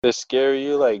to scare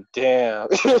you, like, damn.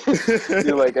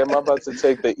 You're like, am I about to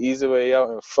take the easy way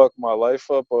out and fuck my life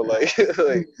up, or like,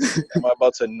 like, am I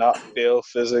about to not fail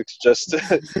physics just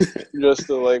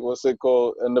to like, what's it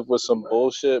called, end up with some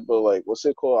bullshit? But like, what's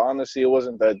it called? Honestly, it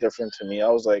wasn't that different to me. I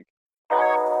was like,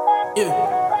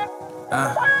 yeah.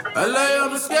 I lay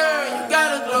on the scare, you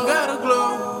gotta glow,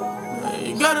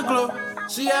 you gotta glow.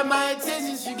 She had my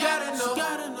attention, she gotta know.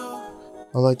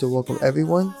 I'd like to welcome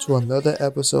everyone to another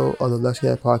episode of the Let's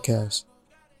Get Podcast.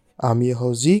 I'm your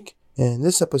host Zeke, and in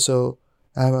this episode,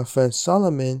 I have my friend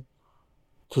Solomon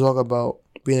to talk about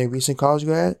being a recent college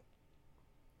grad,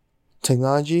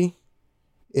 technology,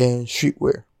 and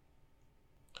streetwear.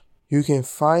 You can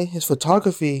find his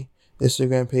photography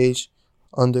Instagram page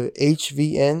under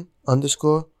HVN_solo.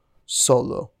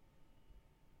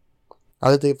 I'd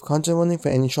like to give content warning for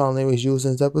any strong language used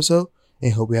in this episode,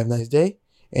 and hope you have a nice day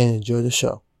and enjoy the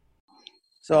show.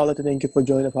 So I'd like to thank you for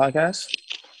joining the podcast.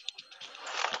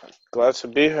 glad to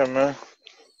be here, man.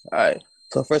 Alright,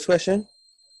 so first question,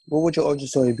 what would your origin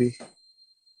story be?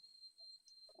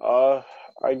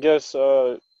 I guess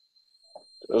it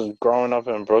was growing up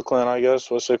in Brooklyn. I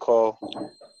guess, what's it called?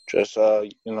 Just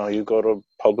you go to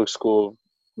public school,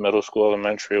 middle school,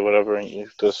 elementary, whatever, and you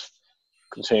just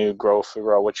continue to grow,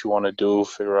 figure out what you want to do,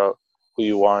 figure out who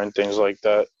you are, and things like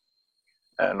that.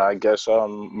 And I guess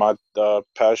my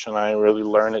passion, I didn't really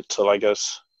learn it till I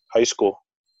guess high school,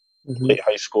 late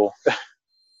high school.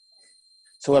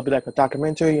 So it'd be like a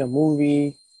documentary, a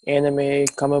movie, anime,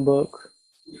 comic book.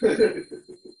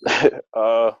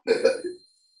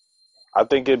 I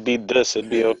think it'd be this. It'd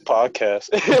be a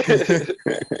podcast.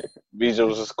 BJ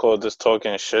was just called just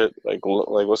talking shit, like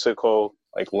what's it called?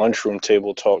 Like lunchroom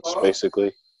table talks,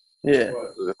 basically. Yeah.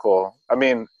 What's it called? I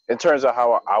mean, in terms of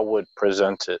how I would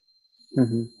present it,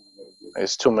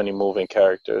 it's too many moving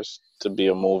characters to be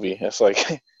a movie. It's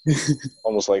like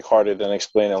almost like harder than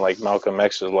explaining like Malcolm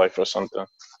X's life or something.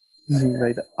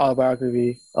 Like the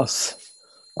autobiography of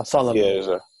Solomon.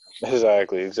 Yeah,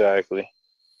 exactly.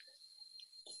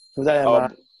 With that in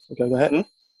mind, okay, go ahead.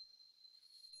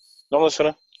 No,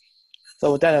 listening.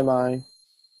 So with that in mind,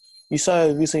 you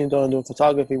started recently doing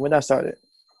photography. When that started?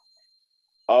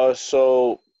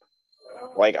 So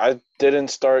like I didn't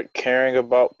start caring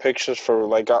about pictures for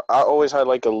like I always had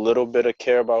like a little bit of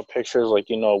care about pictures, like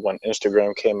when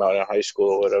Instagram came out in high school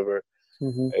or whatever.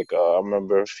 Like I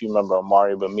remember, if you remember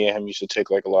Amari, but me and him used to take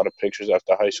like a lot of pictures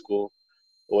after high school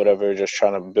or whatever, just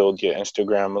trying to build your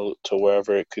Instagram to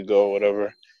wherever it could go or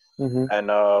whatever. And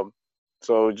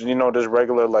so just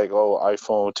regular like, oh,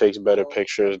 iPhone takes better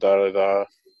pictures,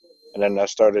 and then I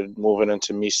started moving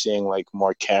into me seeing like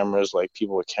more cameras, like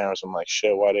people with cameras. I'm like,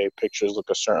 shit, why their pictures look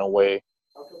a certain way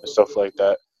and stuff like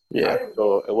that. Yeah.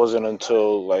 So it wasn't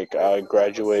until like I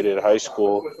graduated high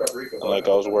school and like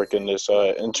I was working this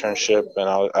internship, and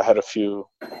I had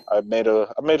I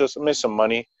made some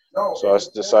money. So I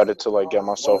decided to like get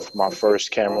myself my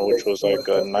first camera, which was like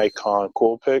a Nikon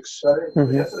Coolpix. So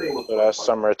that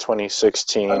summer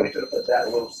 2016,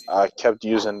 I kept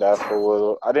using that for a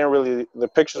little. The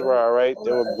pictures were all right.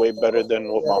 They were way better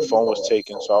than what my phone was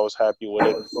taking, so I was happy with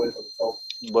it.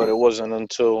 But it wasn't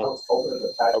until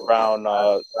around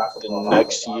the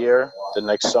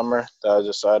next summer, that I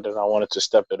decided I wanted to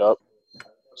step it up.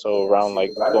 So around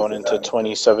like going into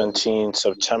 2017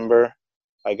 September,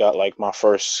 I got like my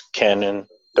first Canon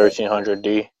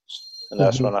 1300D, and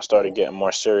that's when I started getting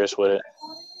more serious with it.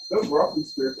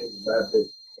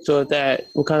 So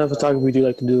what kind of photography do you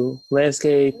like to do?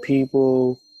 Landscape,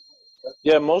 people?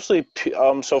 Yeah, mostly.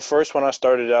 So first, when I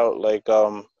started out,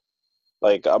 I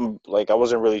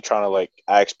wasn't really trying to like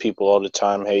ask people all the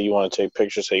time, hey, you want to take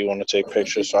pictures? Hey, you want to take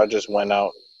pictures? So I just went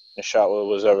out and shot what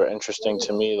was ever interesting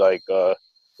to me, like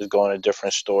just going to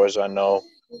different stores I know,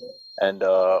 and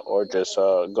or just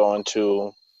going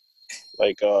to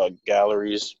like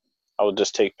galleries. I would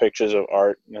just take pictures of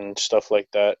art and stuff like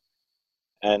that.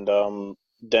 And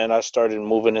then I started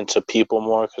moving into people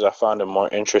more because I found it more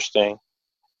interesting.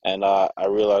 And I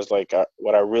realized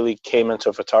what I really came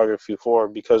into photography for,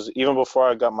 because even before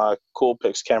I got my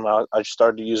Coolpix camera, I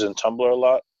started using Tumblr a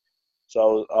lot.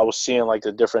 So I was seeing like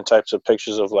the different types of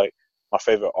pictures of like my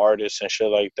favorite artists and shit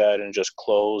like that, and just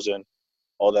clothes and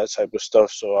all that type of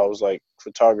stuff. So I was like,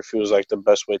 photography was like the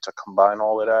best way to combine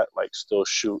all of that, like still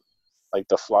shoot like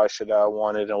the fly shit that I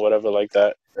wanted and whatever like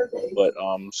that. But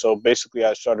so basically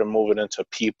I started moving into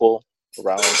people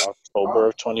around October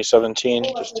of 2017,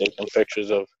 just taking pictures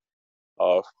of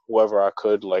whoever I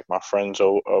could, like my friends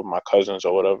or my cousins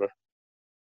or whatever.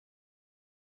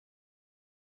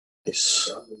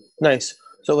 Nice.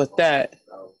 So with that,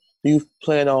 do you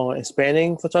plan on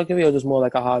expanding photography or just more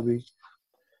like a hobby?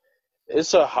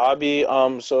 It's a hobby.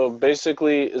 So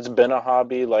basically, it's been a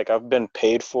hobby. Like I've been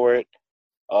paid for it.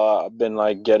 I've been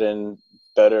like getting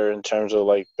better in terms of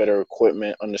like better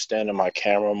equipment, understanding my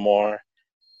camera more.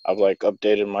 I've like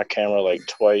updated my camera like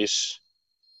twice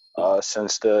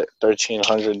since the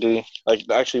 1300D. Like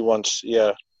actually once,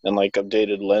 yeah, and like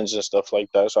updated lens and stuff like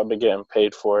that. So I've been getting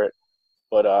paid for it.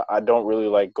 But I don't really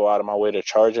like go out of my way to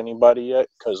charge anybody yet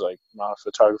because like my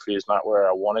photography is not where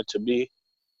I want it to be.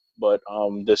 But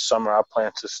this summer I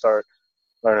plan to start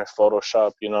learning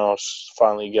Photoshop.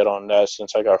 Finally get on that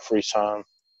since I got free time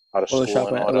out of school Photoshop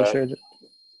and and all that. Illustrator.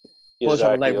 Photoshop and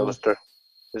Exactly, Lightroom. Illustrator.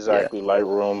 Yeah. Exactly,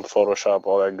 Lightroom, Photoshop,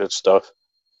 all that good stuff.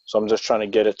 So I'm just trying to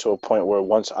get it to a point where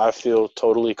once I feel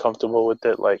totally comfortable with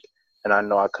it, like, and I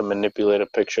know I can manipulate a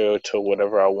picture to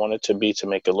whatever I want it to be to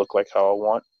make it look like how I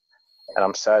want, and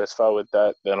I'm satisfied with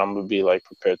that, then I'm gonna be like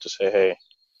prepared to say, hey,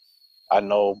 I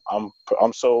know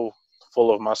I'm so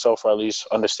full of myself, or at least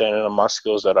understanding of my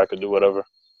skills that I could do whatever.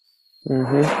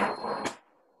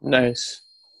 Nice.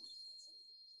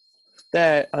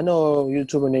 That I know a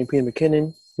YouTuber named Peter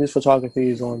McKinnon. His photography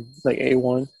is on like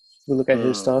A1. We look at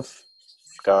his stuff.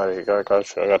 Got it.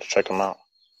 Got you. I got to check them out.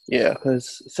 Yeah,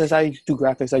 because since I do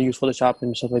graphics, I use Photoshop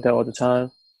and stuff like that all the time.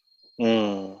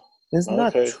 It's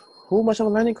not Okay. too much of a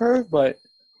learning curve, but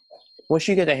once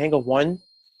you get the hang of one,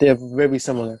 they're very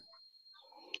similar.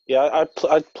 Yeah,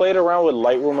 I played around with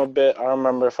Lightroom a bit. I don't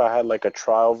remember if I had like a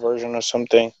trial version or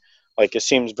something. Like it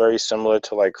seems very similar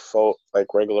to like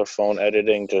regular phone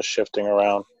editing, just shifting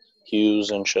around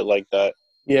hues and shit like that.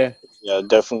 Yeah. Yeah,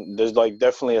 definitely. There's like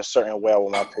definitely a certain way I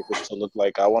want my pictures to look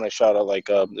like. I want to shout out like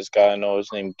this guy I know,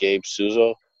 his name Gabe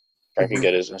Suzo. I can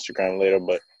get his Instagram later,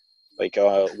 but like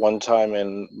one time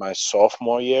in my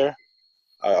sophomore year,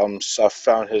 I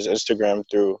found his Instagram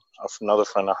through another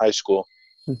friend in high school,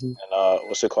 and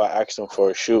what's it called? I asked him for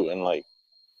a shoot, and like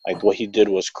what he did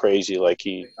was crazy. Like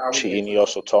he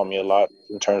also taught me a lot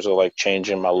in terms of like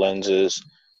changing my lenses,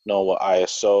 knowing what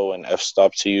ISO and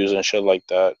f-stop to use and shit like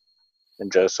that,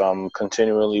 and just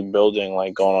continually building,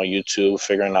 like going on YouTube,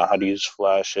 figuring out how to use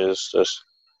flashes, just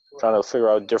trying to figure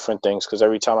out different things. Because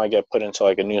every time I get put into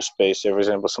like a new space, for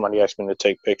example, somebody asked me to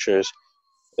take pictures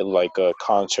at like a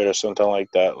concert or something like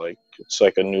that, like it's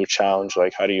like a new challenge.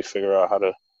 Like how do you figure out how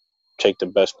to take the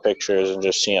best pictures, and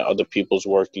just seeing other people's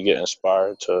work, you get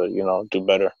inspired to do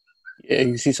better. Yeah,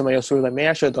 you see somebody else who like, man,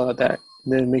 I should have thought of that.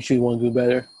 And then it makes you want to do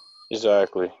better.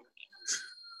 Exactly.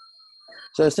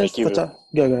 So since go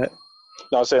ahead.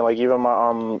 No, I'm saying like even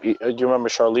my do you remember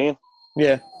Charlene?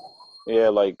 Yeah. Yeah,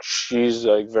 like she's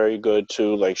like very good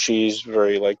too. Like she's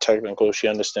very like technical. She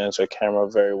understands her camera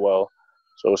very well.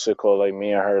 So what's it called? Like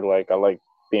me and her, like I like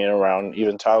being around.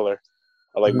 Even Tyler,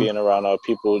 I like being around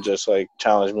people who just like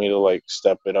challenge me to like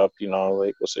step it up.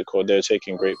 Like what's it called? They're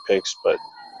taking great pics,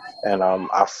 and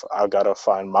I gotta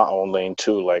find my own lane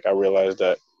too. Like I realized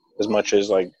that as much as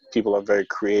like people are very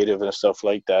creative and stuff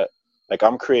like that, like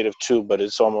I'm creative too, but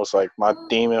it's almost like my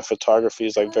theme in photography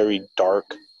is like very dark,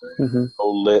 low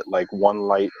lit, like one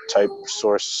light type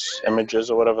source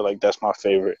images or whatever. Like that's my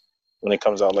favorite. When it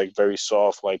comes out like very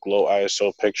soft, like low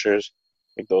ISO pictures,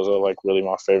 like those are like really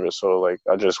my favorite. So like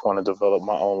I just want to develop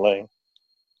my own lane.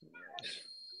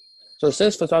 So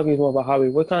since photography is more about hobby,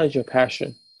 what kind is your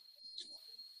passion?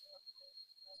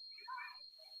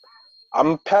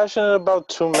 I'm passionate about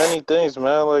too many things,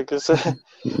 man. Like it's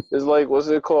like what's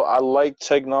it called? I like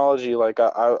technology. Like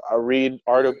I read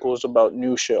articles about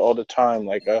new shit all the time.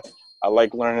 Like I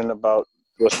like learning about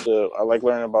I like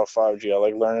learning about 5G. I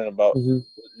like learning about new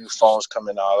phones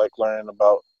coming out. I like learning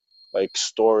about like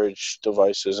storage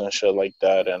devices and shit like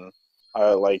that. And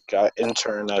I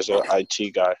intern as a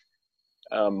IT guy.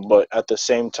 But at the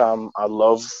same time, I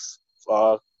love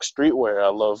streetwear. I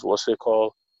love what's it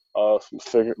called?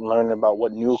 Learning about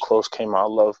what new clothes came out. I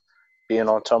love being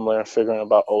on Tumblr and figuring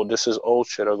about, oh, this is old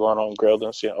shit, or going on Grailed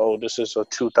and seeing, oh, this is a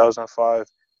 2005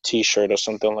 T-shirt or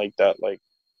something like that. Like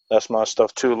that's my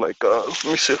stuff too. Like let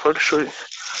me see if I can show you.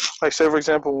 Like say for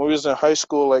example, when we was in high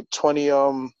school, like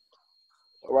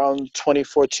around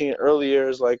 2014, early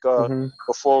years, like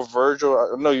before Virgil.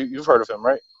 I know you've heard of him,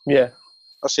 right? Yeah.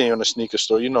 I seen you in a sneaker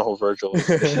store. You know who Virgil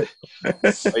is.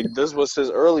 Like this was his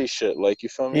early shit. Like you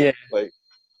feel me? Yeah.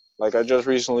 Like I just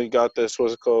recently got this.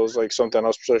 What's it called? It's like something I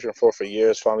was searching for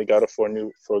years. Finally got it for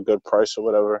a good price or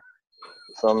whatever.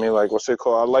 You feel me? Like what's it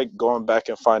called? I like going back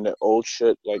and finding old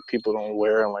shit like people don't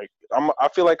wear, and like I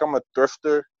feel like I'm a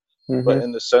thrifter, but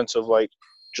in the sense of like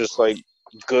just like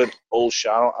good old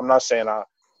shit. I'm not saying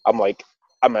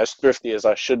I'm as thrifty as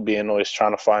I should be and always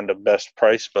trying to find the best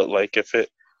price, but like if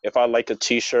I like a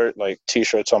T-shirt, like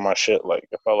T-shirts on my shit. Like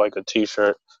if I like a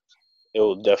T-shirt, it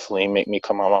will definitely make me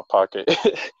come out my pocket.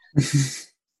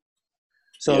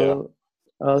 So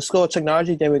let's go with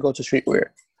technology, then we go to streetwear.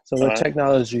 So with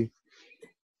technology,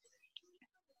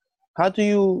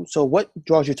 what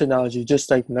draws you to technology?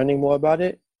 Just like learning more about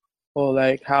it, or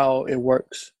like how it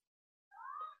works?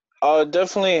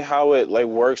 Definitely how it like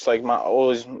works. Like my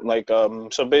always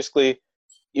so basically,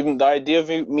 even the idea of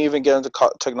me even getting into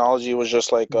technology was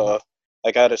just like I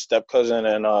had a step cousin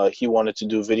and he wanted to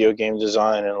do video game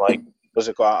design and like what's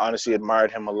it called? I honestly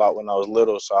admired him a lot when I was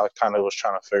little, so I kind of was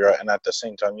trying to figure out. And at the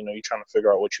same time, you know, you're trying to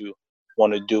figure out what you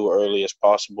want to do early as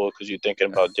possible because you're thinking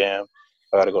about, damn,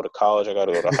 I got to go to college, I got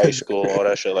to go to high school, all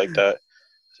that shit like that.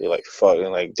 So you're like, fuck,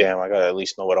 and like, damn, I got to at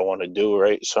least know what I want to do,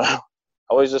 right? So I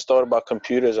always just thought about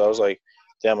computers. I was like,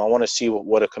 damn, I want to see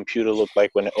what a computer looked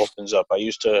like when it opens up. I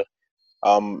used to,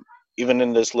 even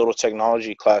in this little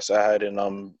technology class I had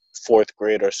in fourth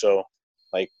grade or so,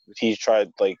 like he tried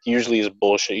like usually it's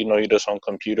bullshit, you know, you're just on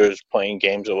computers playing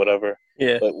games or whatever.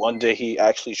 Yeah. But one day he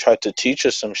actually tried to teach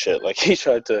us some shit. Like he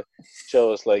tried to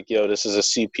show us like, yo, this is a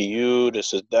CPU,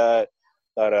 this is that,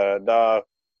 da da da.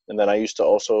 And then I used to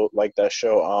also like that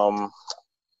show,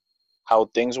 How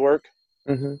Things Work.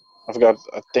 Mm-hmm. I forgot.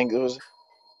 I think it was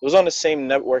on the same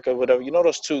network or whatever. You know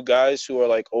those two guys who are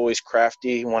like always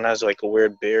crafty. One has like a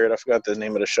weird beard. I forgot the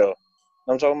name of the show. You know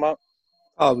what I'm talking about?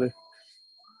 Probably.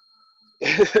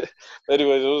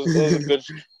 Anyways, it was a good.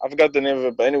 I forgot the name of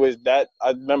it, but anyways, that I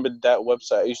remember that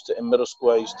website. I used to in middle school.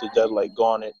 I used to like go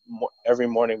on it every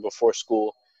morning before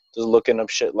school, just looking up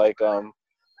shit like I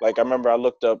remember I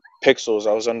looked up pixels.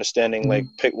 I was understanding like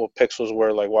what pixels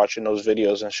were, like watching those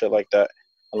videos and shit like that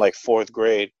in like fourth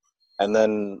grade, and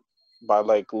then by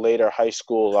like later high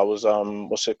school, I was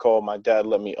what's it called? My dad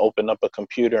let me open up a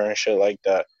computer and shit like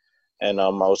that, and I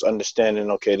was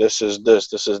understanding. Okay, this is this,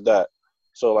 this is that.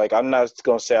 So like I'm not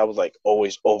gonna say I was like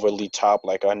always overly top,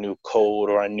 like I knew code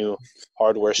or I knew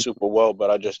hardware super well, but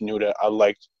I just knew that I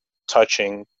liked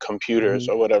touching computers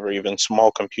or whatever, even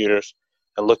small computers,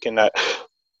 and looking at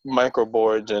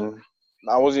microboards. And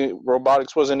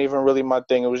robotics wasn't even really my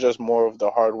thing. It was just more of the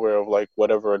hardware of like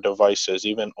whatever a device is,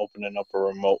 even opening up a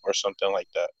remote or something like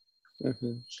that.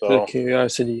 Mm-hmm. So the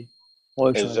curiosity.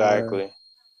 exactly.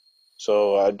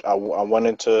 So I went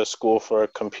into school for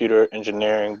computer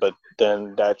engineering, but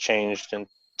then that changed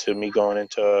into me going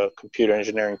into computer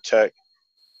engineering tech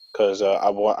because I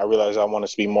realized I wanted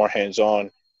to be more hands-on,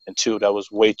 and two, that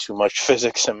was way too much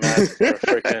physics and math for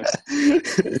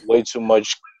freaking way too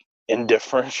much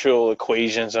indifferential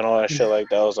equations and all that shit like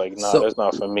that. I was like, nah, that's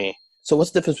not for me. So what's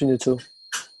the difference between the two?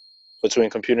 Between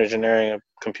computer engineering and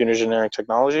computer engineering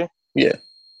technology? Yeah.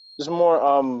 There's more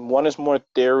one is more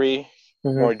theory,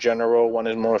 more general, one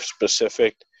is more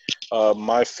specific.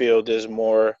 My field is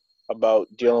more about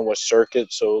dealing with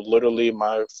circuits. So literally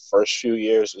my first few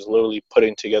years is literally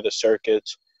putting together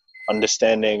circuits,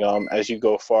 understanding as you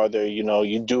go farther, you know,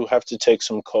 you do have to take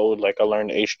some code. Like I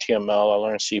learned HTML, I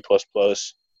learned C++,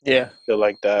 yeah, feel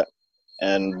like that.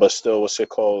 And but still, what's it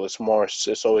called?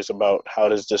 It's always about how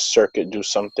does this circuit do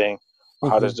something?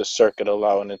 How does the circuit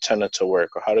allow an antenna to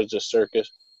work? Or how does the circuit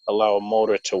allow a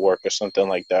motor to work or something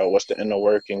like that? What's the inner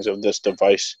workings of this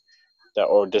device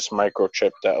or this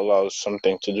microchip that allows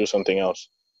something to do something else?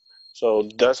 So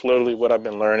that's literally what I've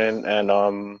been learning.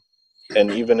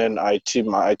 And even in IT,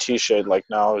 my IT shit, like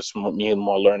now it's me and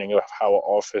more learning of how an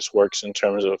office works in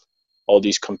terms of all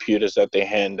these computers that they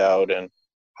hand out and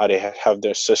how they have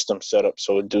their system set up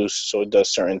so it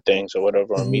does certain things or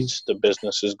whatever or meets the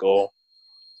business's goal.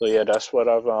 So yeah, that's what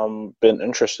I've been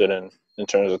interested in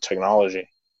terms of technology.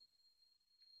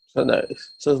 So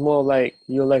nice. So it's more like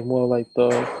you're like more like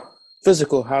the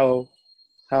physical, how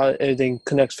everything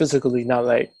connects physically, not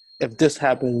like if this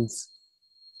happens,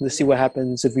 let's see what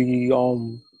happens if we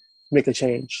make a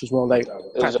change. It's more like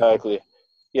practical. Exactly.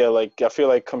 Yeah, like I feel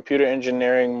like computer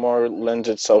engineering more lends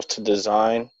itself to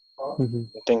design,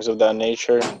 things of that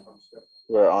nature,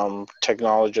 where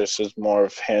technologist is more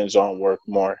of hands-on work,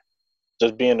 more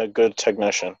just being a good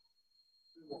technician.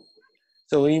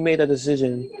 So when you made that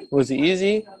decision, was it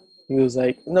easy? He was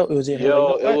like, no, it was like,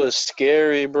 Yo, no, it was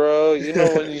scary, bro. You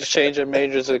know when you change your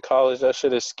majors in college, that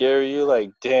shit is scary. You like,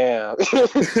 damn.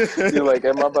 You're like,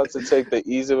 am I about to take the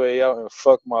easy way out and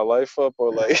fuck my life up,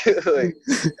 or like, like,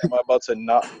 am I about to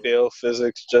not fail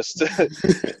physics just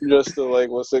to like,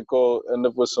 what's it called, end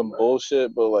up with some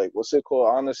bullshit? But like, what's it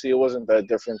called? Honestly, it wasn't that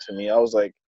different to me. I was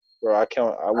like, bro,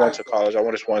 I went to college.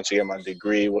 I just wanted to get my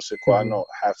degree. What's it called? I know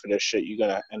half of this shit you're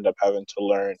gonna end up having to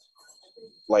learn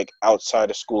like outside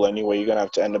of school anyway. You're gonna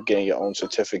have to end up getting your own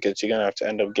certificates. You're gonna have to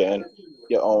end up getting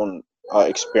your own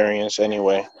experience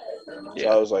anyway. So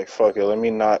I was like, fuck it, let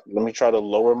me try to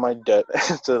lower my debt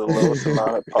to the lowest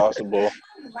amount possible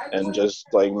and just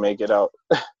like make it out.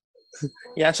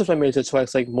 Yeah, I switched my major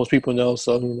twice, like most people know.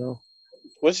 So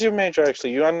What's your major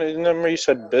actually? You remember you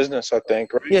said business, I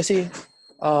think, right? Yeah, see,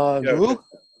 Yeah. Baruch,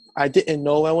 I didn't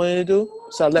know what I wanted to do,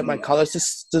 so I let my college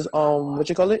just what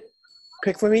you call it,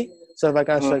 pick for me. So if I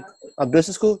got like a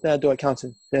business school, then I do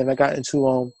accounting. Then if I got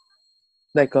into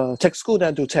like a tech school, then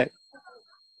I do tech.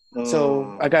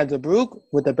 So I got into Baruch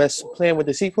with the best plan with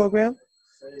the C program.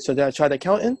 So then I tried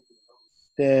accounting.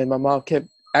 Then my mom kept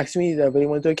asking me that I really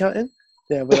want to do accounting.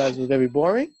 Then I realized it was very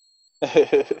boring.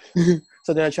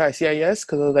 So then I tried CIS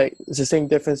because I was like, it's the same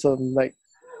difference of like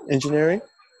engineering.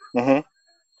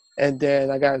 And then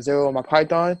I got 0 on my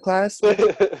Python class. That's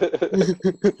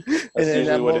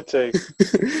usually what it takes.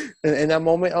 And in that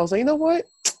moment, I was like, you know what?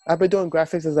 I've been doing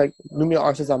graphics as like numerical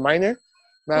arts as a minor.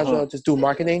 Might as well just do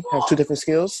marketing, have 2 different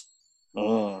skills.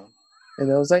 And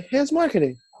I was like, here's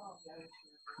marketing.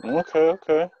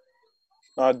 Okay.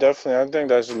 No, definitely. I think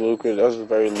that's lucrative. That's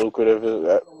very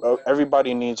lucrative.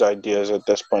 Everybody needs ideas at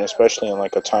this point, especially in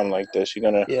like a time like this. You're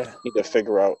gonna need to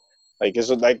figure out. Like, is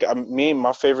it like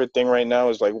my favorite thing right now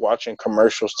is like watching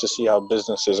commercials to see how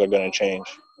businesses are gonna change.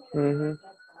 You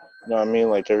know what I mean?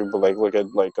 Like everybody, like look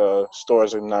at like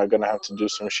stores are now gonna have to do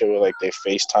some shit with like they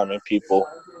FaceTiming people.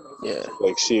 Yeah.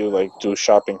 Like see like do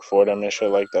shopping for them and shit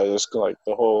like that. It's like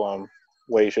the whole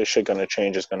way this shit gonna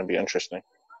change is gonna be interesting.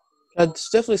 I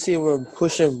definitely see we're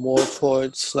pushing more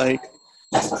towards like,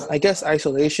 I guess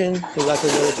isolation is like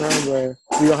another term where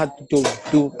we don't have to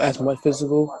do as much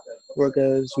physical work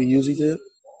as we usually do.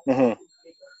 I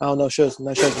don't know, not sure it's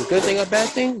a good thing or a bad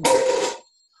thing.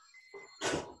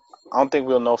 I don't think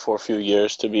we'll know for a few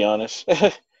years, to be honest.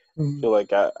 I feel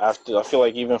like I feel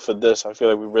like even for this, I feel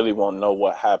like we really won't know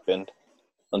what happened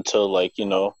until like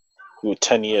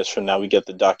 10 years from now we get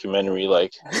the documentary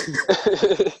like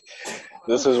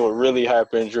this is what really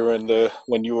happened during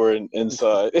when you were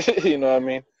inside. You know what I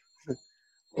mean?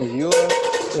 You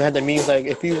had the means like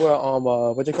if you were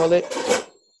what you call it,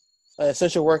 an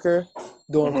essential worker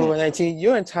during COVID-19,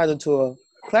 you're entitled to a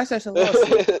class action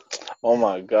lawsuit. Oh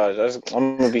my gosh,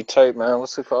 I'm gonna be tight, man.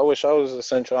 What's it called? I wish I was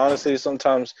essential. Honestly,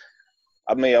 sometimes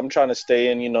I'm trying to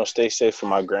stay in, stay safe for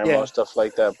my grandma and stuff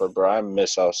like that. But bro, I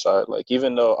miss outside. Like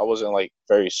even though I wasn't like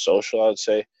very social, I'd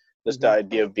say just the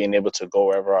idea of being able to go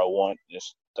wherever I want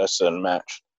that's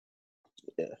unmatched.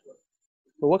 Yeah.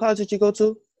 But what college did you go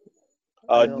to?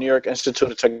 New York Institute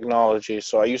of Technology.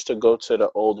 So I used to go to the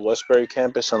old Westbury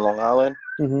campus in Long Island.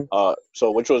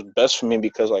 So which was best for me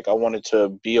because like I wanted to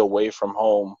be away from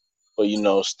home, but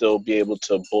still be able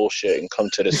to bullshit and come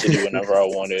to the city whenever I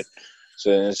wanted.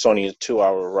 So it's only a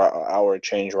 2-hour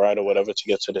change ride or whatever to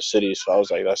get to the city. So I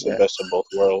was like, that's the best of both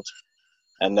worlds.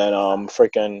 And then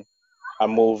I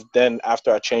moved. Then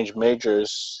after I changed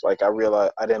majors, like I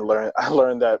realized I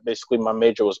learned that basically my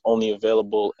major was only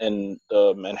available in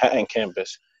the Manhattan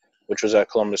campus, which was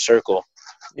at Columbus Circle.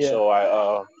 Yeah.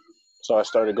 So I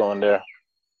started going there.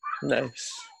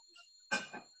 Nice.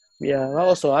 Yeah.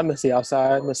 Also, I miss the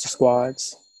outside. I miss the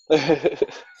squads.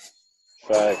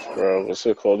 Facts, bro. What's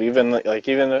it called?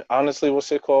 Even honestly,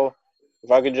 what's it called? If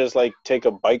I could just like take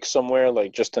a bike somewhere,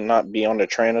 like just to not be on the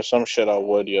train or some shit, I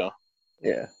would, yo.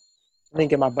 Yeah. I didn't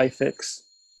get my bike fixed.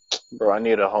 Bro, I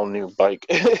need a whole new bike.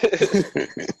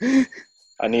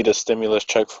 I need a stimulus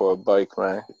check for a bike,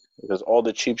 man. Because all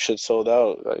the cheap shit sold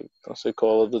out. Like, what's it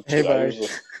called?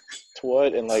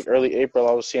 What? In like early April,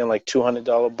 I was seeing like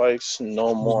 $200 bikes.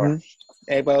 No more.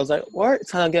 Everybody was like, what?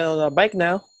 It's time to get on a bike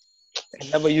now. I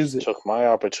never use it. Took my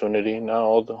opportunity. Now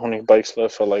all the only bikes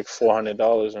left for like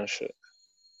 $400 and shit.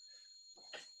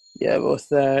 Yeah, but what's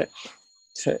that?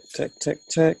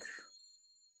 Tech.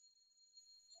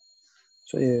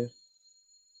 So yeah,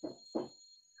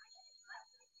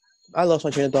 I lost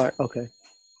my train of thought. Okay.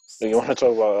 You want to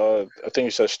talk about? I think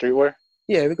you said streetwear.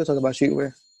 Yeah, we could talk about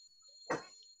streetwear.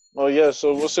 Oh yeah,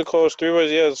 so what's it called?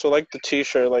 Streetwear. Yeah, so like the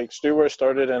T-shirt, like streetwear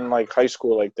started in like high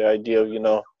school, like the idea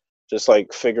of just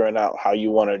like figuring out how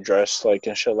you want to dress, like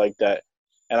and shit like that.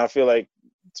 And I feel like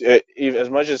as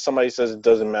much as somebody says it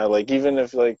doesn't matter, like even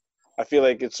if like I feel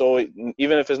like it's always,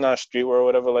 even if it's not streetwear or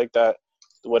whatever like that,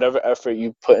 whatever effort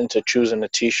you put into choosing a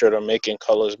T-shirt or making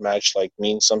colors match like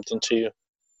means something to you.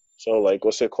 So like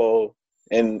what's it called?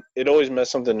 And it always meant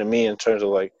something to me in terms of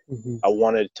like I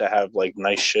wanted to have like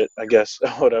nice shit, I guess,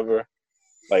 whatever.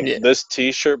 Like this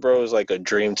T-shirt, bro, is like a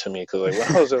dream to me because like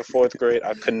when I was in 4th grade,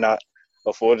 I could not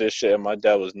afford this shit, and my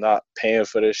dad was not paying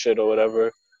for this shit or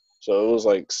whatever. So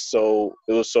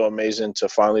it was so amazing to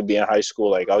finally be in high school.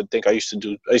 Like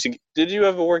did you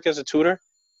ever work as a tutor?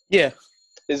 Yeah.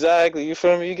 Exactly. You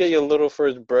feel me? You get your little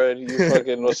first bread. You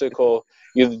fucking, what's it called?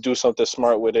 You either do something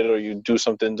smart with it or you do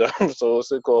something dumb. So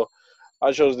what's it called?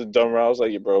 I chose the dumb route. I was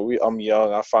like, yeah, bro, I'm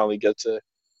young. I finally get to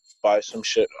buy some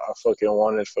shit I fucking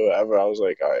wanted forever. I was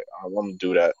like, all right, I'm gonna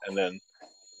do that. And then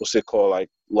what's it called? Like,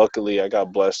 luckily, I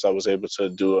got blessed. I was able to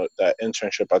do that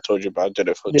internship I told you about. I did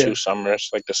it for 2 summers,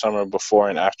 like the summer before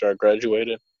and after I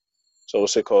graduated. So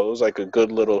what's it called? It was like a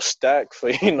good little stack for,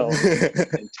 in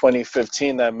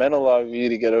 2015. That meant a lot for you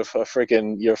to get a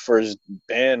freaking your first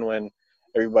band when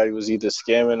everybody was either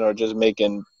scamming or just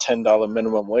making $10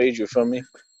 minimum wage. You feel me?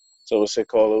 So what's it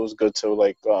called? It was good to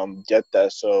like get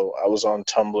that. So I was on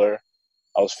Tumblr.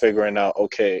 I was figuring out,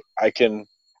 okay, I didn't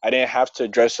have to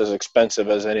dress as expensive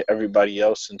as everybody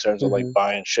else in terms of like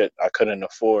buying shit I couldn't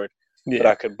afford, but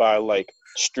I could buy like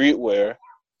streetwear,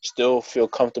 still feel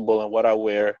comfortable in what I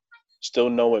wear, still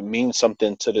know it means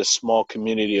something to this small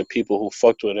community of people who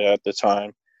fucked with it at the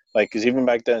time. Like, cause even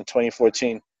back then in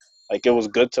 2014, like it was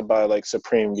good to buy like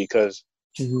Supreme because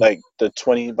like by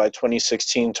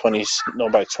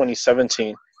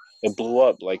 2017, it blew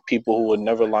up. Like people who would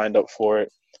never lined up for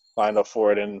it.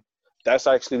 And that's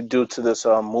actually due to this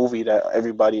movie that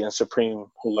everybody in Supreme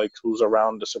who's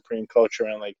around the Supreme culture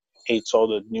and like hates all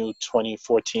the new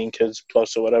 2014 kids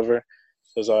plus or whatever.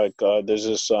 Because like there's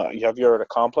this have you heard of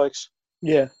Complex?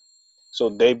 Yeah. So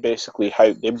they basically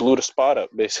they blew the spot up.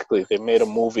 Basically, they made a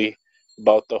movie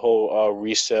about the whole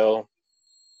resale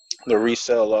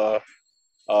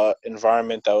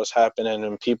environment that was happening,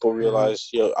 and people realized,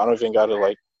 yo, I don't even gotta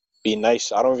like be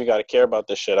nice. I don't even gotta care about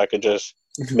this shit. I could just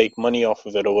make money off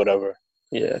of it or whatever.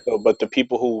 Yeah. So, but the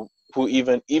people who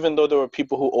even though there were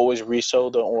people who always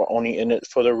resold or were only in it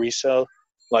for the resale,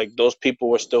 like those people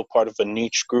were still part of a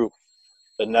niche group.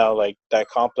 But now like that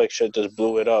Complex shit just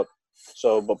blew it up.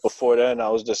 So, but before then, I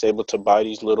was just able to buy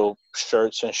these little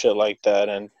shirts and shit like that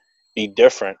and be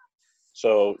different.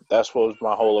 So that's what was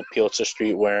my whole appeal to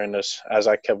streetwear. And this, as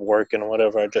I kept working or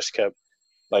whatever, I just kept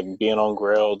like being on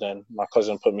Grailed, and my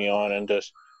cousin put me on and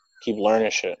just keep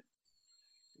learning shit.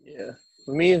 Yeah.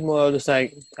 For me, it's more just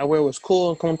like I wear what's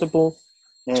cool and comfortable,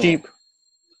 cheap,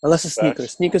 unless it's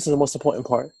sneakers. Sneakers is the most important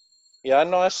part. Yeah, I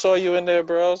know. I saw you in there,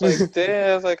 bro. I was like,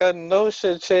 damn. I was like, I know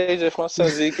shit changed if my son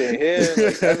Zeke in here.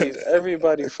 Like, that means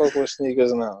everybody fuck with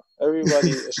sneakers now.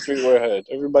 Everybody a streetwear head.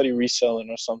 Everybody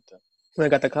reselling or something. When I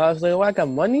got the cars, like, oh, I got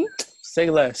money? Say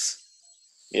less.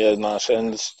 Yeah, nah,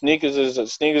 and sneakers.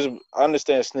 I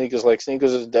understand sneakers. Like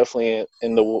sneakers is definitely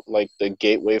in the like the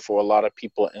gateway for a lot of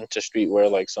people into streetwear.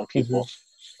 Like some people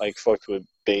like fucked with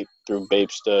through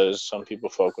Bapestas. Some people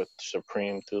fuck with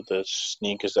Supreme through the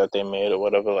sneakers that they made or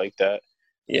whatever like that.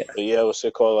 Yeah. But yeah, what's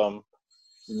it called?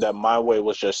 That my way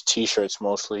was just T-shirts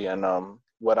mostly, and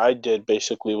what I did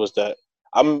basically was that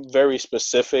I'm very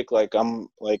specific. Like I'm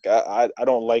like I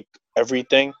don't like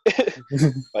everything.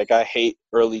 Like I hate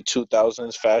early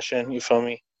 2000s fashion. You feel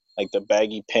me? Like the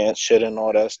baggy pants shit and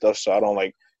all that stuff. So I don't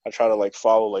like. I try to like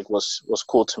follow like what's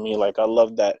cool to me. Like I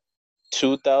love that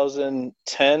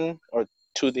 2010 or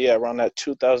around that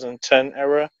 2010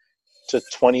 era to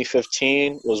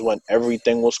 2015 was when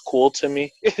everything was cool to me.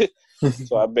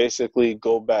 So I basically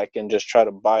go back and just try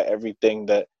to buy everything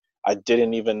that I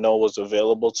didn't even know was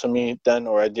available to me then,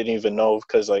 or I didn't even know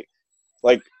because like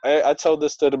I tell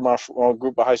this to my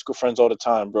group of high school friends all the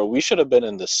time, bro. We should have been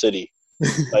in the city.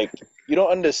 Like you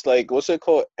don't understand. Like what's it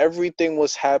called? Everything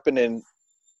was happening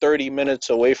 30 minutes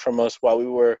away from us while we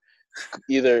were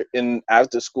either in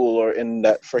after school or in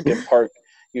that freaking park.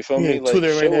 You feel me? Like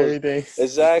Twitter shit right was every day.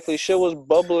 exactly shit was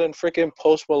bubbling. Freaking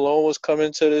Post Malone was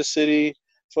coming to the city.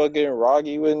 Fucking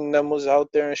Roggy and them was out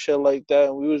there and shit like that,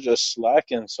 and we was just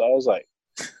slacking. So I was like,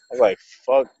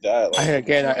 fuck that. Like, I had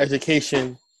getting our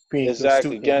education being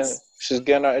exactly. Again, she's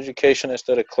getting our education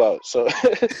instead of clout. So,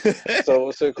 so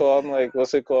what's it called? I'm like,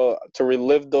 what's it called? To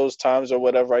relive those times or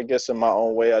whatever. I guess in my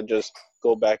own way, I just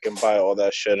go back and buy all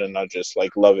that shit, and I just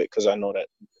like love it because I know that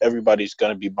everybody's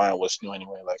gonna be buying what's new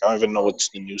anyway. Like I don't even know what's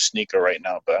the new sneaker right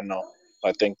now, but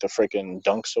I think the freaking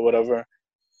Dunks or whatever.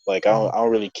 Like I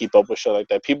don't really keep up with shit like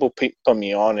that. People put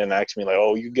me on and ask me like,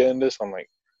 "Oh, you getting this?" I'm like,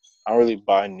 I don't really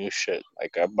buy new shit.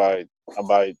 Like I buy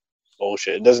old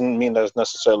shit. It doesn't mean that it's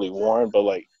necessarily worn, but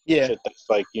like shit that's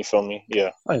like, you feel me?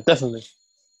 Yeah. Oh, definitely.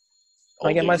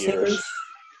 I get my sneakers.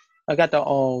 I got the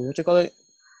what you call it?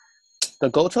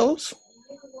 The Gotos.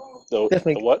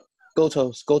 The what?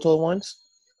 Gotos. Goto ones.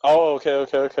 Oh,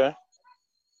 okay.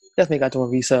 Definitely got them on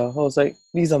resale. I was like,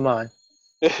 these are mine.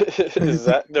 Is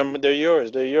that they're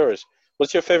yours? They're yours.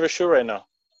 What's your favorite shoe right now?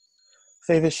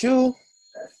 Favorite shoe?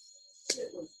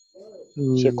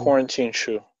 It's your quarantine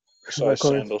shoe. Besides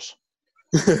sandals.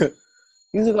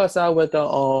 Usually go outside with the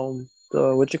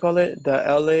what you call it? The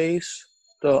LA's,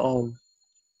 the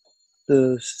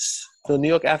New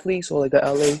York athletes or like the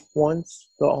LA ones,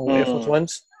 the Air Force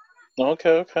ones.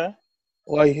 Okay.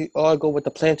 Or I go with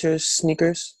the Planters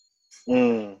sneakers.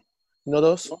 Mm. You know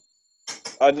those?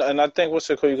 And I think what's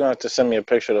it called? You're gonna have to send me a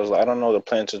picture of those. I don't know the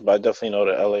Planters, but I definitely know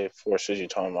the LA Forces you're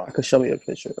talking I about. could show you a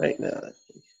picture right now.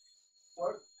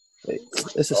 Wait,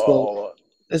 it's a slow. Oh,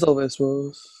 It's over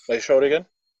exposed. like show it again.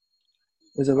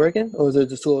 Is it working? Or is it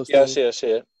just too Yeah, exposed? I see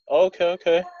it.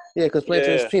 Okay. Yeah, because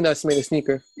Planters Yeah. Peanuts made a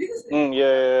sneaker.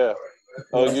 Yeah.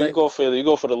 Oh, It's you like, go for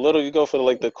the little. You go for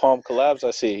like the calm collabs.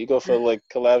 I see. You go for like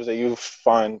collabs that you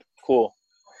find cool.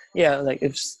 yeah, like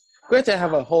it's great to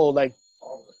have a whole like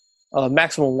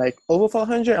maximum like over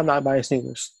 400. I'm not buying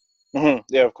sneakers.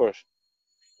 Yeah, of course.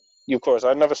 Of course.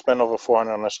 I never spent over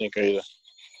 400 on a sneaker either.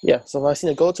 Yeah, so when I seen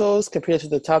the Gotos compared to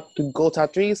the Go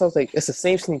top threes, I was like, it's the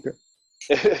same sneaker.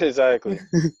 Exactly.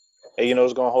 And you know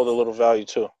it's gonna hold a little value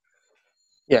too.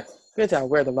 Yeah, granted I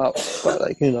wear them out, but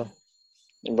like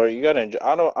But you gotta enjoy.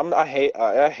 I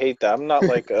hate that. I'm not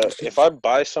like if I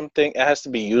buy something, it has to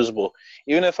be usable.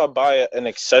 Even if I buy an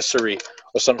accessory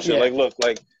or some shit. Yeah. Like, look,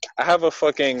 like I have a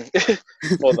fucking.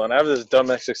 Hold on, I have this dumb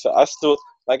accessory.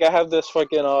 I have this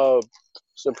fucking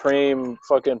Supreme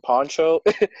fucking poncho.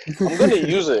 I'm gonna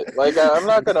use it. Like I'm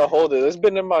not gonna hold it. It's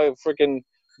been in my freaking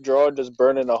drawer just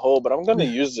burning a hole. But I'm gonna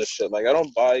use this shit. Like I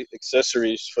don't buy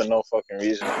accessories for no fucking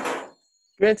reason.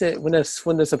 Granted, when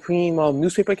the Supreme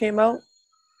newspaper came out,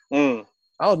 Mm.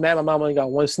 I was mad my mom only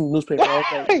got one newspaper. I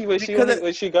was like,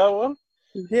 when she got one.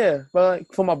 yeah, but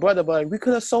like, for my brother, but like, we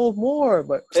could have sold more.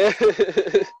 But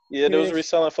Yeah, they was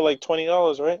reselling for like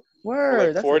 $20, right? word,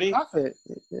 like that's 40? a profit.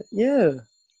 Yeah.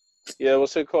 Yeah,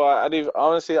 what's it called? I'd even,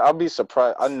 honestly, I'll be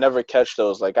surprised. I never catch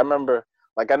those. Like I remember,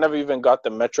 like I never even got the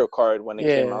Metro card when it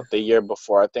came out the year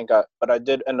before. But I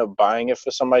did end up buying it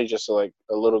for somebody, just like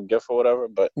a little gift or whatever.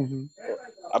 But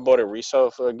I bought it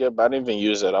resale for a gift, but I didn't even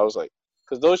use it. I was like,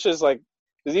 because those shits like,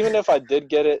 because even if I did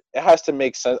get it, it has to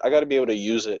make sense. I got to be able to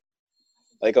use it.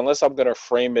 Like unless I'm gonna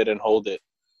frame it and hold it.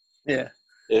 Yeah.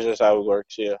 It's just how it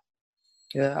works. Yeah.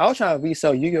 Yeah, I was trying to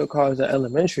resell Yu-Gi-Oh cards at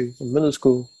elementary, in middle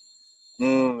school.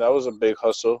 That was a big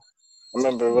hustle. I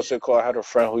remember what's it called? I had a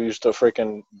friend who used to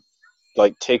freaking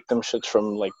like take them shits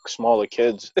from like smaller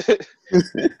kids.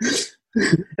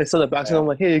 And so the box, I'm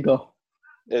like, here you go.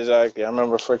 Exactly. I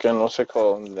remember freaking what's it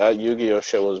called? That Yu-Gi-Oh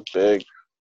shit was big.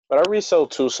 But I resell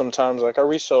too sometimes. Like I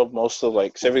resell most of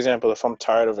like, say for example, if I'm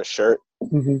tired of a shirt,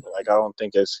 like I don't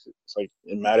think it's like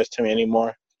it matters to me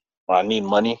anymore. Or I need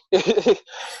money.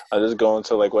 I just go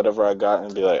into like whatever I got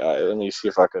and be like, all right, let me see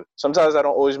if I could. Sometimes I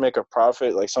don't always make a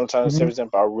profit. Like sometimes, say for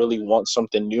example, I really want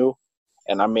something new,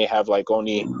 and I may have like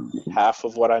only half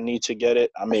of what I need to get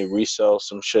it. I may resell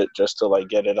some shit just to like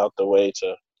get it out the way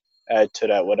to add to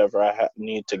that whatever I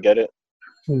need to get it.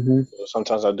 So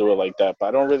sometimes I do it like that, but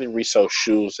I don't really resell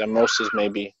shoes. And most is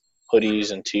maybe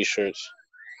hoodies and t-shirts.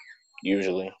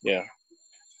 Usually, yeah.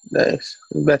 Nice.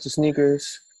 Back to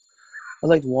sneakers. I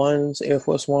like ones, Air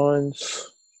Force Ones.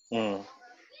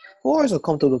 Fours are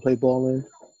comfortable to play ball in.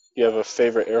 You have a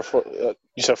favorite Air Force?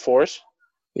 You said fours?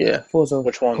 Yeah, fours are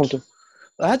Which ones? comfortable.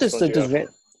 I just had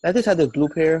the blue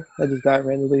pair. I just got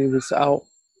randomly. It was out.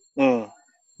 It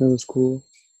was cool.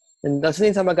 And the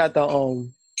same time I got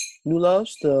the New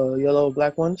Loves, the yellow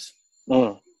black ones.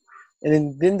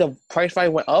 And then the price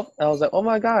fight went up, and I was like, "Oh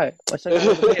my god!" I checked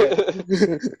out over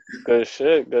here. Good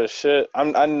shit.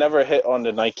 I never hit on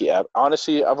the Nike app.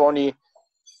 Honestly, I've only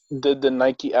did the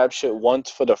Nike app shit once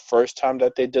for the first time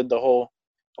that they did the whole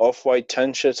Off-White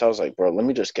 10 shits. I was like, bro, let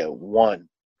me just get one,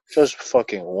 just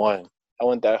fucking one. I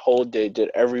went that whole day, did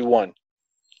every one,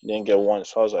 didn't get one.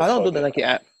 So I was like, I don't do the Nike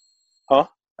app. Huh?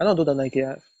 I don't do the Nike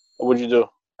app. What'd you do?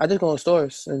 I just go in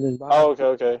stores and then buy. Oh,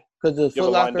 okay. Because the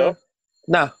Foot Locker.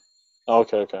 Nah. Oh,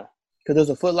 okay. Because there's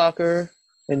a Foot Locker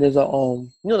and there's a you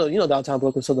know downtown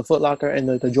Brooklyn, so the Foot Locker and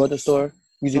the Jordan store.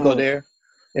 Usually go there.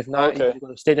 If not, you go to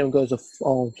the stadium, go to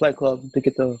the Flight Club to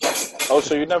get the. Oh,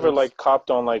 so you never like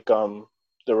copped on like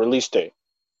the release date?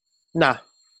 Nah.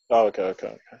 Oh,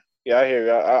 okay. Yeah, I hear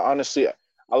you. I honestly,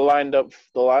 I lined up.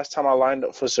 The last time I lined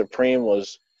up for Supreme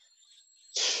was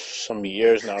some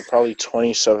years now, probably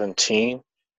 2017.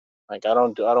 Like I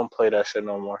don't play that shit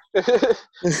no more.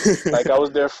 Like I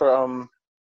was there for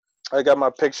I got my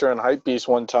picture in Hypebeast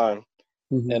one time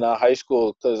in high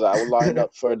school because I lined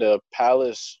up for the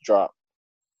Palace drop,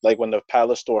 like when the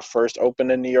Palace store first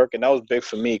opened in New York, and that was big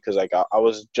for me because like I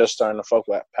was just starting to fuck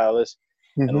with Palace,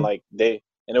 and like it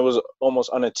was almost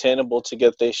unattainable to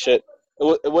get their shit.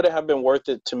 It wouldn't have been worth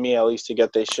it to me at least to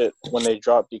get their shit when they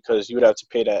dropped because you would have to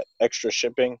pay that extra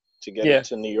shipping to get it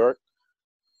to New York.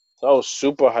 So I was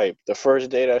super hyped. The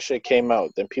first day that shit came out,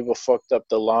 then people fucked up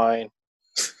the line.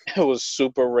 It was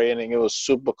super raining. It was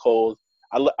super cold.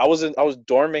 I was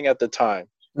dorming at the time,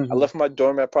 I left my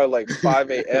dorm at probably like 5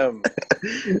 a.m.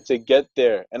 to get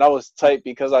there, and I was tight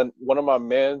because one of my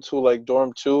mans who like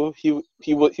dorm too,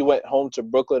 he went home to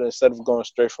Brooklyn instead of going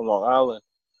straight from Long Island,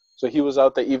 so he was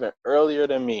out there even earlier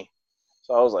than me.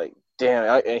 So I was like,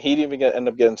 damn, and he didn't even end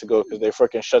up getting to go because they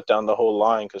freaking shut down the whole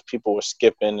line because people were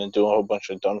skipping and doing a whole bunch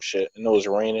of dumb shit, and it was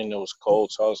raining, it was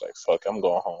cold, so I was like, fuck, I'm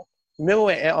going home. Remember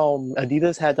when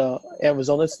Adidas had the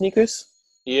Arizona sneakers?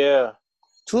 Yeah.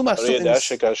 Two of my students. Yeah, that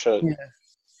shit got shut. Yeah.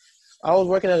 I was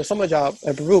working at a summer job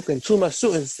at Baruch, and two of my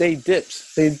students, they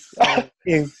dipped. They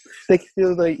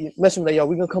feel like messing with, like, yo,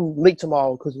 we're gonna come late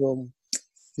tomorrow because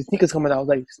the sneakers coming out. I was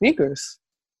like, sneakers?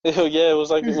 Yeah, it was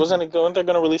like, weren't they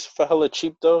gonna release it for hella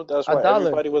cheap though? That's why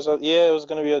everybody was up. Yeah, it was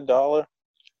gonna be $1.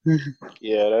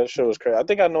 Yeah, that shit was crazy. I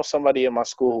think I know somebody in my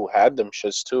school who had them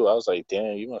shits too. I was like,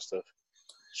 damn, you must have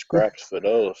scrapped for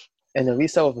those. And the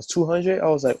resale was $200. I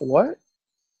was like, what?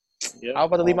 Yeah, I was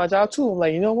about to leave my job too. I'm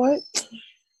like, you know what?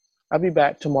 I'll be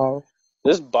back tomorrow.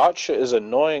 This bot shit is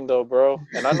annoying though, bro.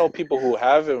 And I know people who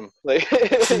have him. Like,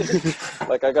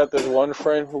 like I got this one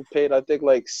friend who paid, I think,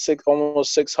 like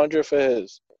almost $600 for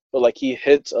his. But like he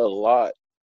hits a lot.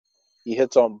 He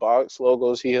hits on box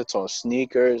logos. He hits on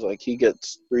sneakers. Like he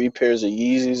gets 3 pairs of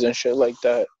Yeezys and shit like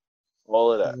that.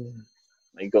 All of that.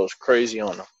 He goes crazy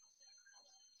on them.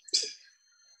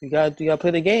 You gotta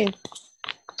play the game.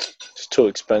 It's too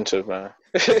expensive, man.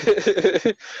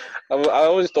 I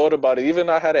always thought about it. Even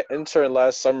I had an intern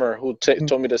last summer who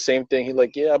told me the same thing. He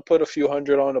like, yeah, I put a few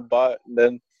hundred on a bot and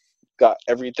then got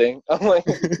everything. I'm like,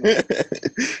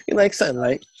 you like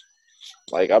something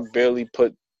like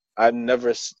I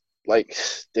never, like,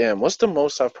 damn, what's the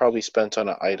most I've probably spent on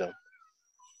an item?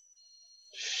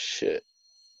 Shit.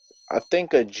 I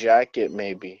think a jacket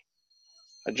maybe.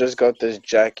 I just got this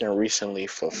jacket recently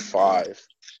for $5.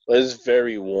 But it's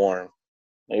very warm.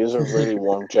 It was a really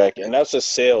warm jacket. And that's a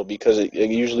sale because it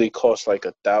usually costs like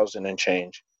 $1,000 and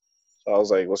change. So I was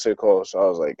like, what's it called? So I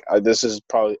was like, this is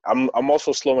probably, I'm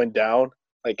also slowing down.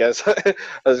 Like as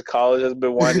college has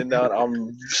been winding down,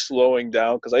 I'm slowing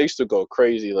down because I used to go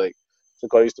crazy. Like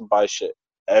I used to buy shit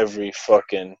every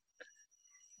fucking,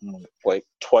 like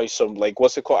twice a, like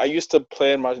what's it called? I used to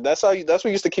plan that's what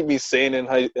used to keep me sane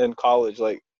in college.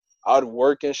 Like I'd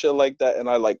work and shit like that, and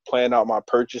I like plan out my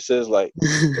purchases. Like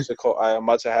what's it called? I'm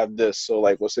about to have this, so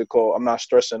like what's it called? I'm not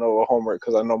stressing over homework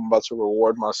because I know I'm about to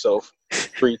reward myself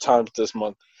 3 times this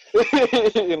month. You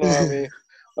know what I mean?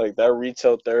 Like that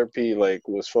retail therapy, like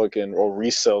was fucking, or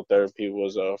resale therapy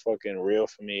was fucking real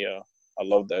for me. I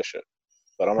love that shit,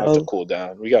 but I'm gonna have to cool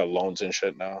down. We got loans and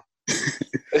shit now.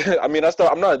 I mean,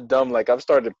 I'm not dumb. Like I've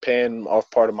started paying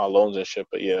off part of my loans and shit,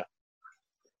 but yeah.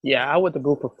 Yeah, I went to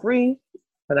go for free.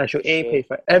 Financial aid pay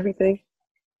for everything.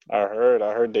 I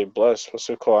heard they blessed. What's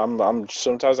it called? I'm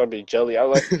sometimes I'll be jelly. I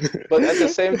like, but at the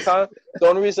same time, the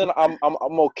only reason I'm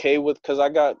okay with, because I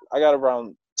got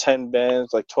around 10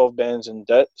 bands, like 12 bands in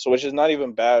debt, so which is not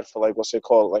even bad for like what's it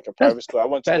called, like a private school. I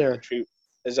went to better.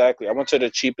 Exactly. I went to the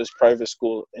cheapest private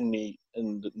school in New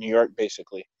York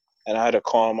basically, and I had a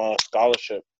calm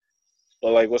scholarship.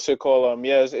 But like what's it called?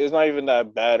 Yeah, it's not even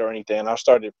that bad or anything. And I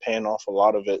started paying off a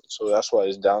lot of it, so that's why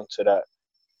it's down to that.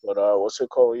 But what's it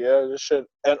called? Yeah, this shit.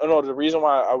 And no, the reason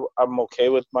why I'm okay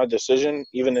with my decision,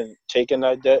 even in taking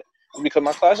that debt, is because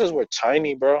my classes were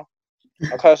tiny, bro.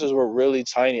 My classes were really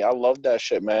tiny. I love that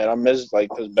shit, man. I miss, like,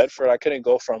 because Bedford, I couldn't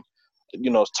go from,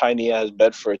 tiny ass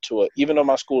Bedford to even though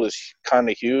my school is kind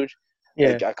of huge,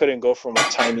 like, I couldn't go from a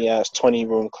tiny ass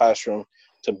 20-room classroom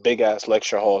to big ass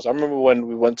lecture halls. I remember when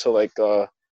we went to like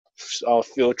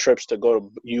field trips to go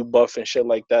to UBuff and shit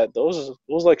like that. Those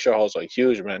lecture halls are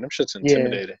huge, man. Them shit's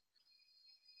intimidating.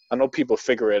 Yeah. I know people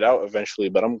figure it out eventually,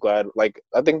 but I'm glad. Like,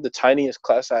 I think the tiniest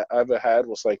class I ever had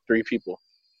was like 3 people,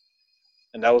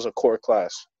 and that was a core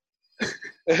class. So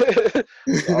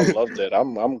I loved it.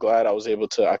 I'm glad I was able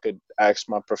to. I could ask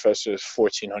my professors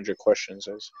 1,400 questions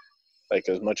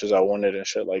as much as I wanted and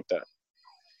shit like that.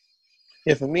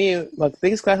 Yeah, for me, my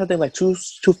biggest class I think like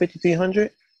 250,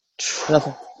 300.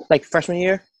 Nothing. Like freshman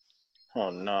year. Oh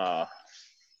nah,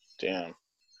 damn.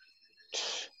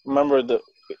 Remember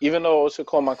even though what's it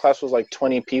called, my class was like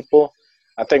 20 people.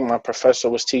 I think my professor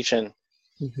was teaching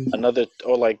another,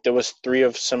 or like there was 3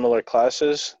 of similar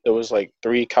classes. There was like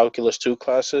 3 Calculus 2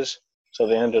 classes, so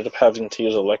they ended up having to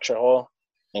use a lecture hall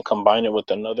and combine it with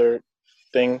another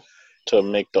thing to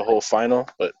make the whole final.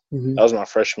 But that was my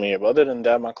freshman year. But other than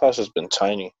that, my class has been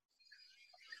tiny.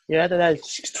 Yeah, after that,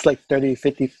 it's like 30,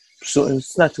 50 students.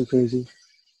 It's not too crazy.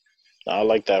 I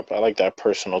like that. I like that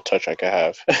personal touch I can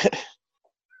have.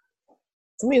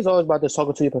 For me, it's always about just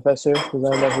talking to your professor, because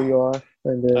I know who you are,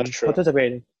 and then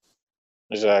participating.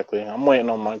 Exactly. I'm waiting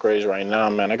on my grades right now,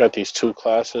 man. I got these 2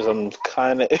 classes I'm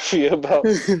kind of iffy about.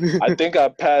 I think I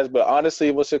passed, but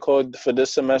honestly, what's it called for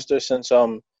this semester? Since I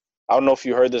don't know if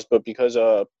you heard this, but because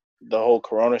the whole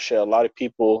Corona shit, a lot of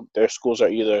people their schools are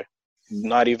either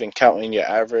not even counting your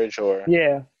average or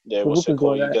Yeah, what's Baruch it is doing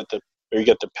called? that. You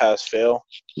get the pass fail.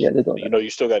 Yeah, they're doing You know, you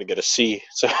still got to get a C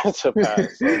to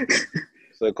pass. So that.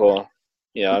 it's like, cool.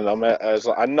 Yeah,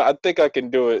 I think I can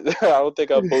do it. I don't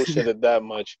think I bullshitted that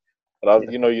much, but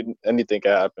Yeah. anything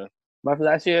can happen. My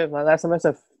last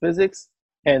semester physics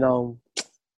and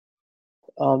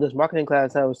this marketing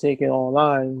class I was taking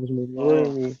online was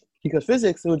annoying me because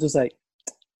physics it was just like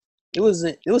it was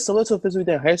similar to physics we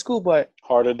did in high school, but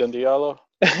Harder than Diallo.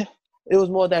 it was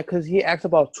more that because he asked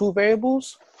about 2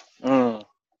 variables, Mm.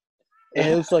 and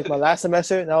it was like my last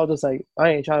semester, and I was just like, I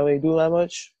ain't trying to really do that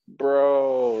much.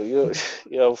 Bro,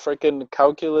 yo, freaking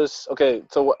calculus. Okay,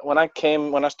 so when I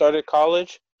started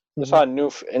college, that's how I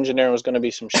knew engineering was gonna be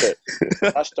some shit.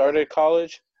 When I started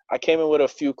college, I came in with a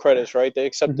few credits, right? They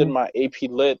accepted Mhm. my AP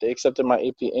Lit, they accepted my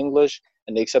AP English,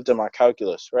 and they accepted my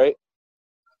calculus, right?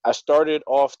 I started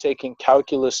off taking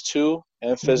calculus 2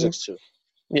 and physics 2.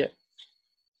 Yeah,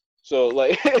 So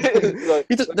like, like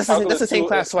that's calculus the same 2.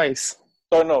 class twice.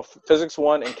 Sorry, no, physics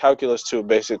 1 and calculus 2,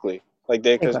 basically. Like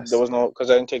Same because there class. was no,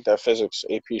 because I didn't take that physics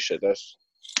AP shit. I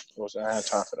had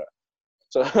time for that.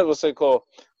 So it was like, cool.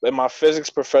 And my physics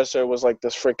professor was like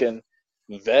this freaking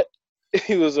vet.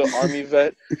 He was an army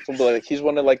vet. From like he's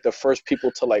one of like the first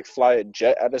people to like fly a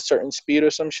jet at a certain speed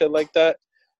or some shit like that.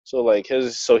 So like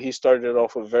he started it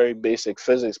off with very basic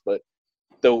physics, but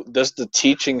the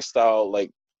teaching style like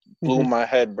blew Mhm. my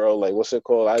head, bro. Like what's it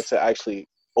called? I had to actually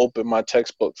open my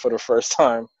textbook for the first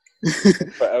time He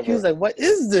was forever. like, "What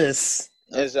is this?"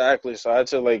 Exactly. So I had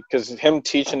to like, cause him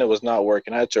teaching it was not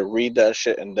working. I had to read that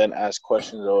shit and then ask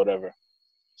questions or whatever.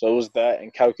 So it was that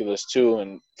and calculus too.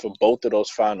 And for both of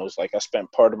those finals, like I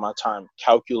spent part of my time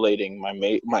calculating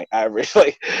my average.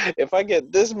 Like if I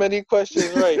get this many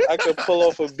questions right, I could pull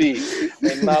off a B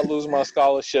and not lose my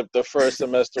scholarship the first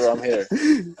semester I'm here.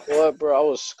 What,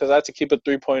 bro? Cause I had to keep a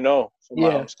 3.0 for my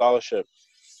Yeah. scholarship.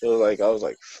 So like I was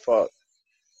like, fuck.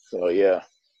 So yeah,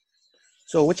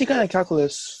 So what you got in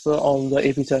calculus for the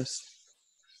AP test?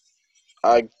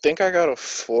 I think I got a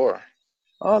 4.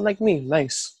 Oh, like me,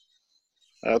 nice.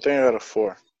 I think I got a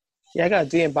 4. Yeah, I got a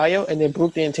D in bio, and then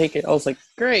Brooke didn't take it. I was like,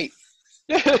 great.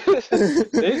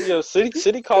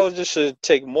 City colleges should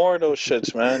take more of those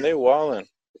shits, man. They wildin'.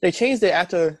 They changed it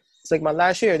after it's like my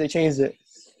last year. They changed it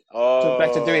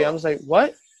back to 3. I Oh, was like,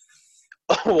 what?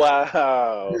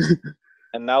 wow.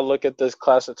 And now look at this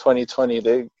class of 2020.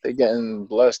 They getting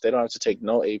blessed. They don't have to take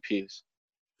no APs.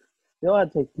 They don't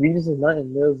have to take readings and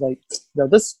nothing. It was like, no,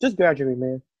 just graduate,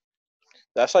 man.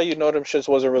 That's how you know them shits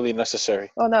wasn't really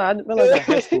necessary. Oh no, I didn't realize that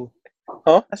in high school.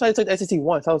 Huh? That's why I took the SAT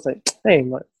once. I was like, hey,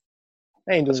 what?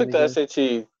 I ain't I doing took it the again.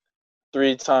 SAT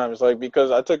 3 times, like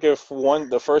because I took it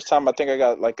the first time I think I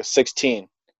got like a 16,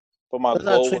 but my Was that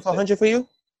goal was 2400 for you?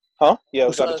 huh? Yeah, it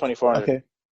Was was out of that 2400. okay?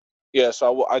 Yeah,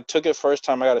 so I took it first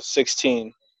time I got a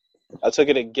 16. I took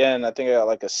it again. I think I got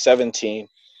like a 17.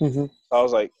 Mm-hmm. I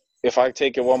was like, if I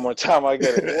take it one more time, I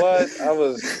get it. What?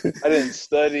 I didn't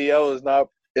study. I was not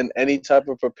in any type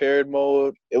of prepared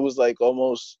mode. It was like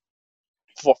almost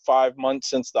for 5 months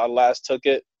since I last took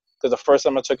it. Because the first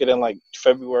time I took it in like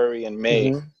February and May,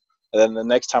 Mm-hmm. and then the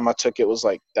next time I took it was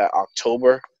like that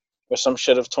October or some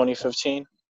shit of 2015.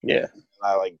 Yeah, And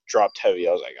I like dropped heavy.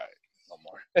 I was like, all right, no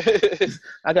more.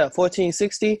 I got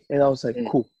 1460, and I was like,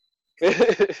 cool.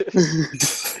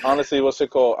 Honestly, what's it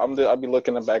called? I'll be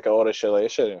looking back at all this shit like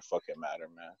it shouldn't fucking matter,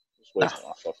 man. Just Nah. wasting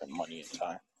my fucking money and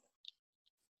time.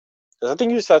 Cause I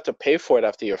think you just have to pay for it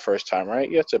after your first time, right?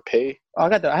 You have to pay. Oh,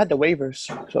 I had the waivers.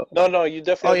 So No, you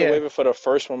definitely have to yeah. waiver for the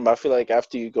first one, but I feel like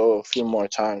after you go a few more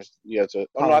times, you have to.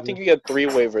 Oh no, I Probably. think you get 3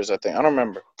 waivers. I think I don't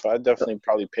remember, but I definitely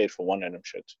probably paid for one of them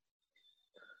shits.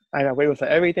 I got waivers for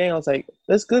everything. I was like,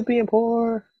 it's good being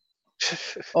poor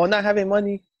or not having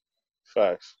money.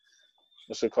 Facts.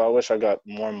 What's it called? I wish I got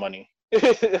more money.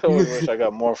 I wish I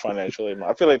got more financially.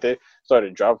 I feel like they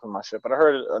started dropping my shit, but I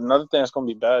heard another thing that's gonna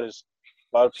be bad is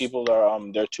a lot of people are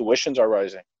their tuitions are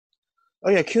rising. Oh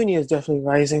yeah, CUNY is definitely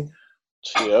rising.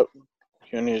 Yep,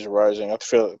 uni is rising. I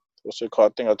feel what's it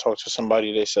called? I think I talked to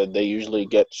somebody. They said they usually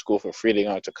get school for free. They're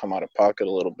gonna have to come out of pocket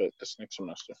a little bit this next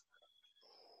semester.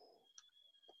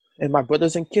 And my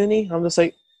brother's in CUNY. I'm just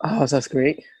like, oh, that's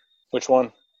great. Which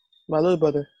one? My little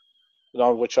brother.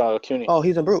 No, which CUNY? Oh,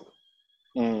 he's in Brook.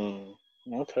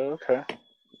 Okay.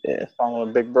 Yeah.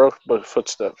 Following big bro, but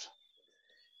footsteps.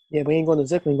 Yeah, we ain't going to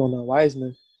Zip. We ain't going to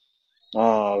Wiseman.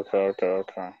 Oh,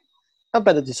 okay. A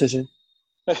better decision.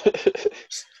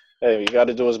 Hey, you got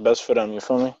to do what's best for them. You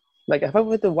feel me? Like if I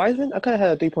went to Wiseman, I could have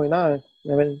had a 3.9.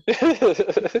 I mean,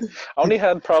 I only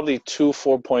had probably 2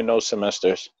 4.0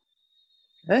 semesters.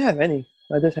 I didn't have any.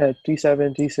 I just had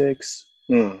 3.7, 3.6,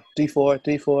 Hmm. 3.4,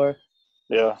 3.4,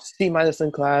 Yeah. C minus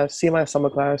in class, C minus summer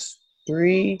class,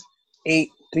 3.8,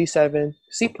 3.7,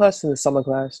 C plus in the summer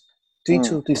class,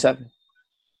 3.2, 3.7.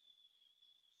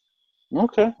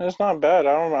 Okay, that's not bad.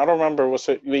 I don't remember what's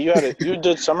it. You had it. You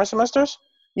did summer semesters?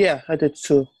 Yeah, I did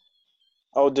two.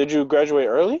 Oh, did you graduate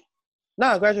early? No,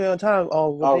 I graduated on time. I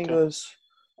Oh, think it okay. was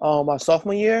my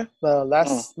sophomore year.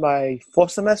 Mm, My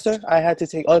fourth semester, I had to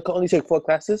take. I could only take 4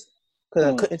 classes because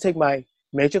I mm. couldn't take my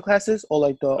major classes or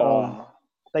like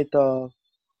the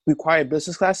required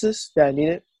business classes that I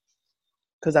needed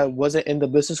because I wasn't in the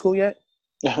business school yet.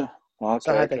 So I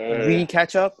Okay, had to okay.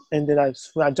 re-catch up, and then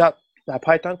when I dropped that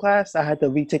Python class, I had to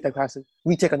retake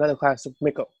another class to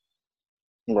make up.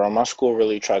 Bro, my school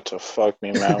really tried to fuck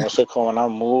me, man. What's it called? When I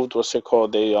moved, what's it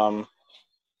called?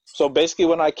 So basically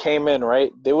when I came in,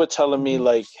 right, they were telling me Mhm.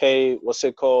 like, hey, what's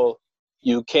it called?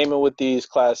 You came in with these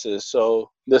classes,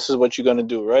 so this is what you're gonna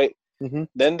do, right? Mhm.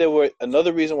 Then there were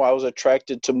another reason why I was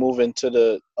attracted to move into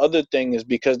the other thing is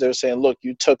because they were saying, look,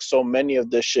 you took so many of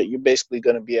this shit, you're basically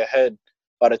gonna be ahead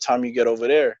by the time you get over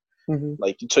there. Mhm.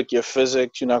 Like you took your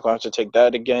physics, you're not gonna have to take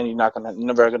that again. You're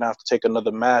never gonna have to take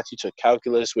another math. You took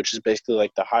calculus, which is basically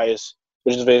like the highest,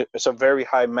 it's a very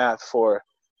high math for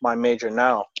my major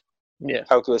now, Yeah.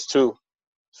 calculus 2.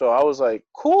 So I was like,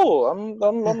 cool. I'm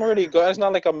already good. It's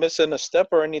not like I'm missing a step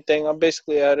or anything. I'm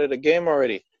basically out of the game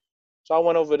already. So I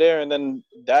went over there, and then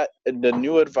the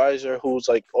new advisor, who's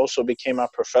like also became my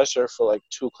professor for like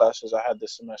 2 classes I had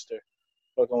this semester,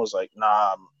 fucking was like,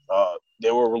 nah,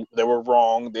 they were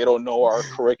wrong. They don't know our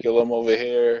curriculum over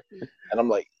here. And I'm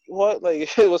like, what? Like,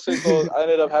 what's it called? I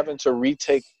ended up having to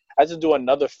retake. I had to do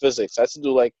another physics. I had to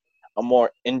do like a more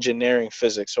engineering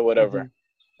physics or whatever. Mhm.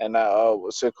 And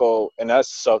what's it called? And that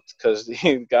sucked because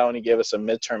the guy only gave us a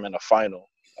midterm and a final.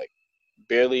 Like,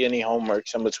 barely any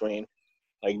homeworks in between.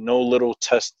 Like, no little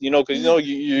test. Because you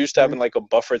used to having like a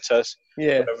buffer test,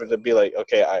 Yeah. whatever, to be like,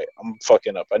 okay, I'm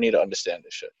fucking up. I need to understand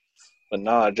this shit. But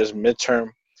nah, just midterm,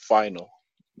 final,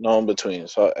 no in between.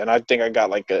 So, and I think I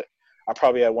got I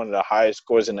probably had one of the highest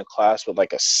scores in the class with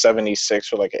like a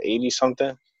 76 or like a 80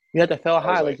 something. You had to fail I was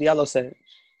high, like like, Diallo said.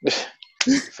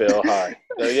 fail high.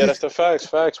 Yeah, that's the facts.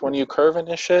 Facts. When you curving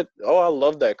and shit. Oh, I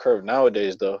love that curve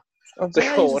nowadays though. Man,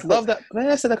 I used to love that. Man,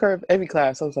 I said I curve every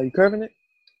class. I was like, you curving it?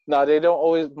 Nah, they don't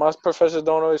always. My professors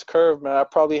don't always curve, man. I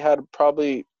probably had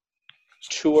 2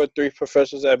 or 3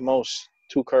 professors at most,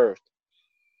 2 curved.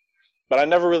 But I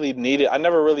never really needed. I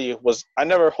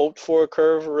never hoped for a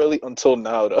curve really until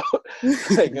now though.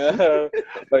 like,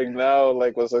 like now,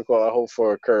 like what's it called? I hope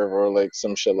for a curve or like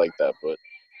some shit like that. But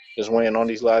just waiting on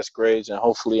these last grades, and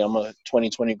hopefully I'm a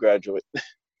 2020 graduate.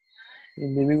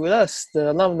 Maybe with us,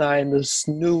 the alumni in this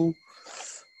new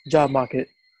job market.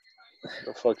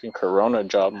 The fucking Corona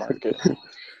job market.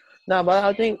 Nah, but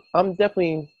I think I'm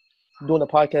definitely doing a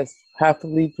podcast half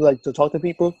to talk to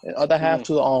people, and other half Mm,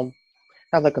 to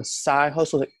have like a side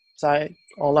hustle, like side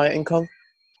online income.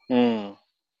 mm.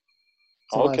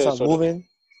 So when I Okay, start so moving,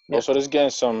 yeah, this getting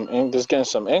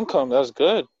some income. That's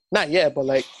good. not yet, but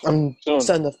like I'm Soon.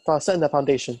 setting the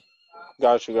foundation.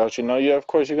 Got you. No, yeah, of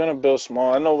course you're gonna build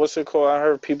small. I know what's it called. I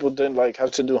heard people didn't like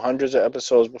have to do hundreds of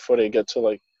episodes before they get to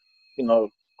like, you know,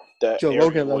 that Joe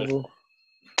area Rogan with. level,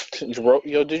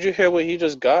 Yo, did you hear what he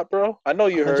just got, bro? I know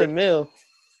you 100 heard. mil.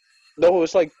 No,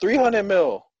 it's like 300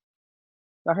 mil.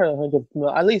 I heard 100 mil,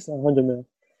 at least 100 mil.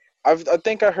 I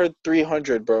think I heard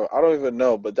 300, bro. I don't even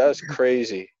know, but that's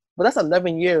crazy. But that's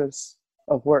 11 years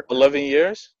of work. 11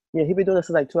 years? Yeah, he been doing this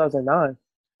since like 2009.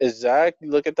 Exactly.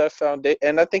 Look at that foundation.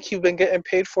 And I think he's been getting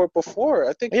paid for it before.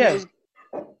 I think he Yeah, was.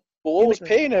 But he what was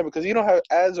making paying him? Because you don't have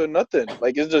ads or nothing.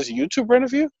 Like, it's just YouTube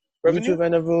revenue? Revenue? YouTube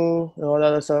revenue and all that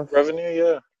other stuff. Revenue,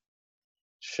 yeah.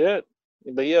 Shit.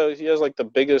 But yeah, he has like the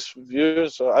biggest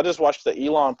views. So I just watched the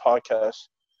Elon podcast,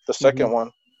 the second Mm-hmm.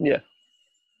 one. Yeah.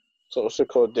 So what's it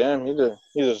called? Damn,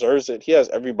 he deserves it. He has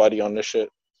everybody on this shit.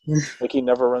 Like, he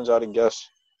never runs out of guests.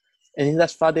 And he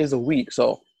does 5 days a week,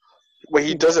 so Wait, he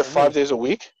he does it getting 5 money. days a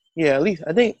week? Yeah, at least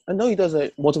I know he does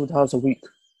it multiple times a week.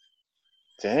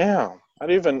 Damn. I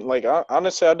don't even like.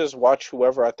 Honestly, I just watch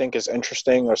whoever I think is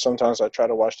interesting, or sometimes I try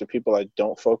to watch the people I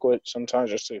don't fuck with.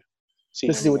 Sometimes just to see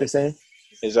Just to see him what they're saying.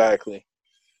 exactly.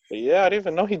 But yeah, I didn't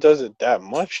even know he does it that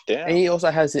much. And Damn. he also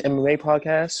has the MMA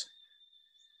podcast.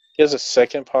 He has a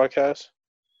second podcast.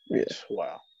 Yeah.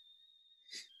 Wow.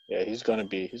 Yeah, he's gonna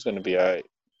be alright.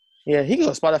 Yeah, he can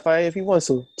go Spotify if he wants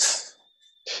to.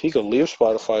 He could leave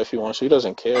Spotify if he wants to. He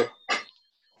doesn't care.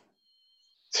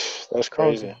 That's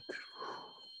crazy.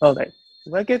 Okay.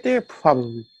 When I get there,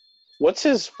 probably. What's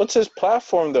his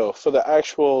platform though for the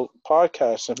actual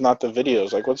podcast, if not the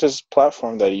videos? Like, what's his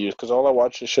platform that he used? Because all I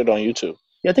watch is shit on YouTube.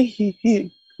 Yeah, I think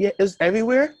he is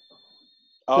everywhere.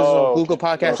 Oh, Google okay.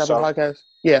 No, Podcasts, Apple South. Podcasts.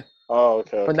 Yeah, Oh,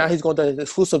 okay, but now okay. he's going to the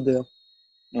exclusive deal.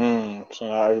 So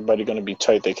now everybody gonna be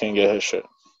tight. They can't get his shit.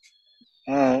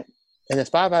 All right. And then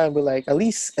Spotify will be like,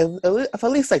 if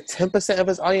at least like 10% of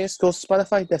his audience goes to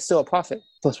Spotify, that's still a profit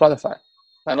for Spotify.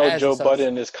 I Like know ads and Joe stuff.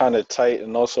 Budden is kind of tight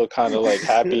and also kind of like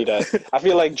happy that I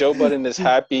feel like Joe Budden is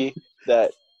happy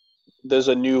that there's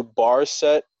a new bar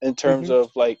set in terms Mhm.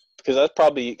 of like,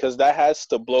 because that has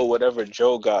to blow whatever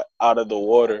Joe got out of the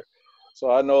water. So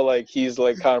I know like he's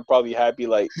like kind of probably happy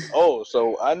like, oh,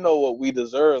 so I know what we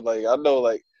deserve. Like I know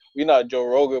like we're not Joe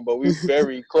Rogan, but we're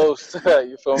very close to that.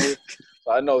 You feel me?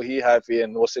 So I know he happy,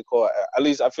 and what's it called? At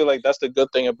least I feel like that's the good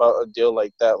thing about a deal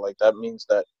like that. Like that means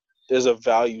that there's a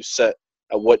value set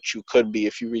at what you could be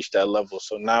if you reach that level.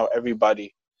 So now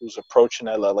everybody who's approaching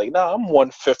that level, like, nah, I'm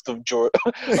 1/5 of Joe.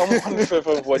 I'm 1/5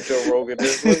 of what Joe Rogan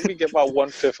is. Let me get my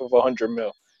 1/5 of 100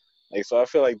 mil. Like, so I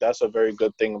feel like that's a very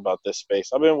good thing about this space.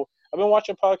 I've been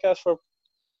watching podcasts for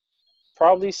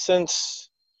probably since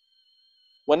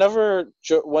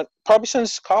probably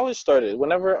since college started.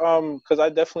 Whenever because I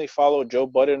definitely followed Joe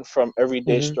Budden from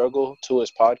Everyday Mhm. Struggle to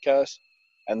his podcast,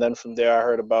 and then from there I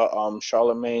heard about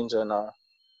Charlemagne's and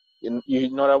you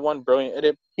know that one Brilliant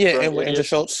Idiot. Yeah, Brilliant and with Andrew Idiots?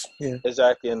 Schultz. Yeah.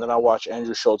 Exactly, and then I watched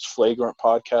Andrew Schultz Flagrant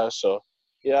podcast. So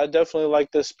yeah, I definitely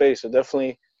like this space. You're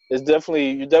definitely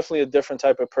a different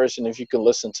type of person if you can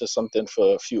listen to something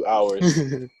for a few hours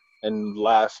and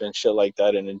laugh and shit like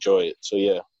that and enjoy it. So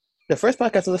yeah. The first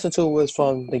podcast I listened to was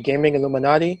from the Gaming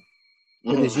Illuminati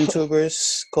with these Mhm.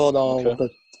 YouTubers called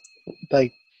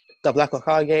Okay. the Black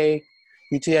Hokage,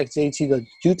 UTX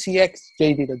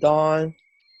JD the Dawn,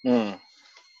 Mm.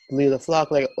 Leader the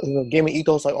Flock, like Gaming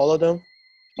Ethos, like all of them.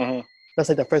 Mhm. That's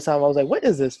like the first time I was like, what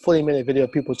is this 40-minute video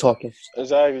of people talking?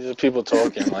 Exactly, just people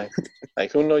talking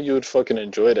like who know you would fucking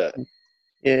enjoy that.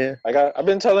 Yeah. Like I've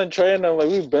been telling Trey and them, like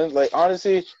we've been like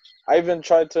honestly, I even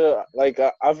tried to like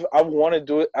I want to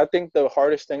do it. I think the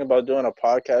hardest thing about doing a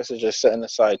podcast is just setting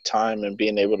aside time and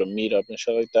being able to meet up and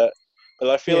shit like that. But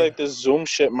I feel Yeah. like this Zoom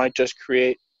shit might just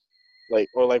create like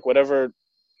or like whatever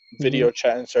video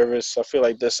chatting service. I feel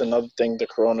like this another thing the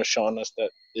Corona showing us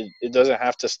that it doesn't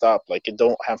have to stop. Like it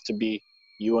don't have to be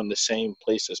you in the same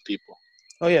place as people.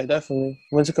 Oh yeah, definitely.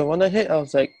 When the Corona hit, I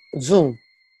was like, Zoom.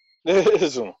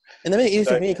 Zoom. And that made it easy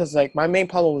for Exactly. me because like my main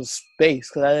problem was space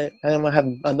because I didn't have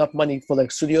enough money for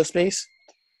like studio space,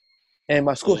 and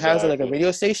my school has like a Exactly.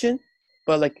 radio station,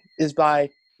 but like it's by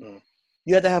Mm.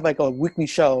 you have to have like a weekly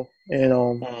show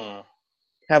and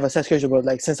have a set schedule. But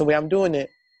like since the way I'm doing it,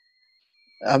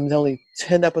 I'm only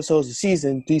 10 episodes a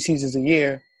season, 3 seasons a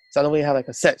year, so I don't really have like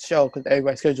a set show because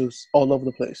everybody's schedule's all over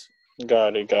the place.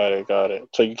 Got it.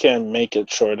 So you can't make it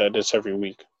sure that it's every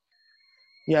week.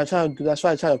 Yeah, I'm trying to do. That's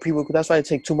why I try to pre-record. That's why I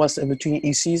take 2 months in between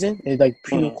each season and like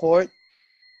pre-record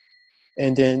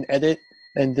and then edit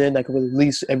and then like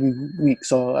release every week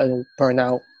so I don't burn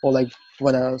out or like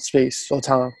run out of space or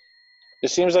time. It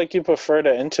seems like you prefer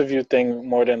the interview thing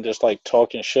more than just like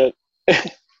talking shit.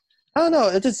 I don't know.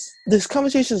 It just these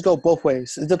conversations go both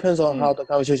ways. It depends on how the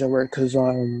conversation works. Because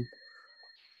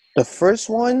the first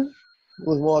one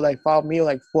was more like me,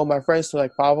 like 4 of my friends, so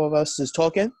like 5 of us is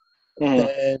talking.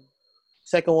 Then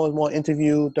second one was more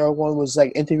interview. Third one was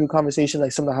like interview conversation,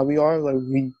 like similar to how we are. Like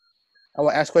I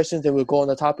would ask questions, they would go on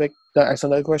the topic, then ask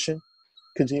another question,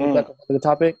 continue back on the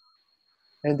topic,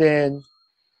 and then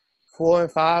 4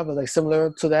 and 5 was like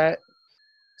similar to that.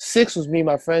 6 was me and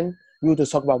my friend. We would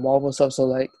just talk about Marvel and stuff. So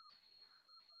like,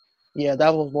 yeah,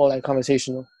 that was more like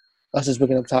conversational. Us just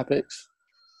bringing up topics.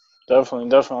 Definitely.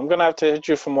 I'm gonna have to hit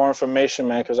you for more information,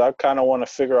 man, because I kind of want to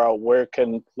figure out where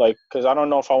can like, because I don't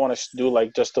know if I want to do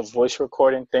like just the voice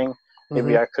recording thing.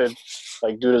 Maybe I could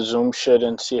like do the Zoom shit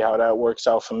and see how that works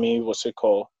out for me. What's it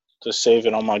called? To save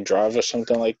it on my drive or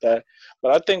something like that.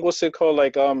 But I think what's it called?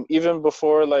 Like even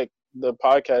before like the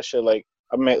podcast shit, like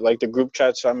I made like the group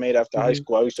chats I made after high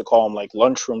school. I used to call them like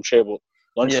lunchroom chats.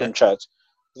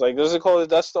 It's like this is called.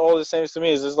 That's all the same to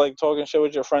me. Is just like talking shit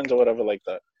with your friends or whatever like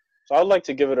that. So I'd like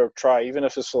to give it a try, even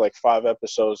if it's for like 5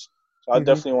 episodes. So I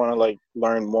definitely want to like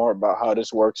learn more about how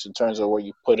this works in terms of where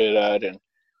you put it at and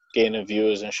gaining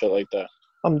views and shit like that.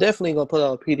 I'm definitely gonna put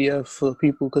out a PDF for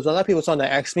people because a lot of people starting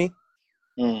to ask me.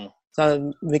 Trying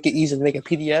to make it easy to make a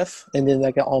PDF and then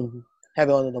like have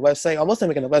it on the website. I'm also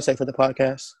making a website for the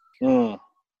podcast. Yeah,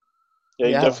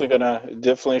 you're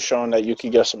definitely showing that you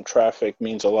can get some traffic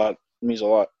means a lot.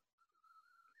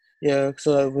 Yeah,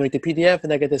 so we make the PDF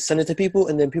and I get to send it to people,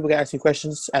 and then people can ask me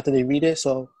questions after they read it.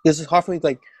 So this is hard for me to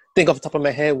like think off the top of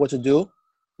my head what to do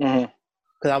Mhm.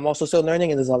 because I'm also still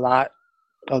learning, and there's a lot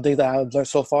of things that I've learned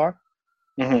so far.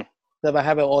 Mhm. So if I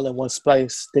have it all in one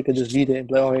place, they can just read it and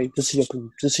be like, "Oh, hey, this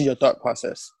is your thought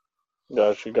process."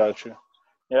 Got you.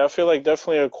 Yeah, I feel like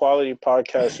definitely a quality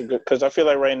podcast is good because I feel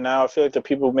like right now, I feel like the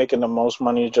people making the most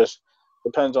money just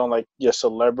depends on like your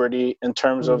celebrity in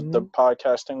terms of the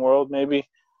podcasting world. Maybe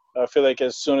I feel like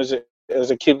as soon as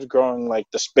it keeps growing, like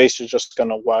the space is just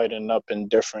gonna widen up and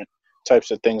different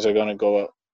types of things are gonna go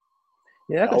up.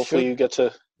 Yeah, I And can hopefully shoot. you get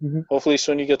to. Mhm. Hopefully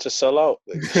soon you get to sell out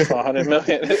like, for 100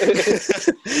 million.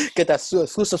 Get that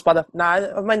exclusive spot.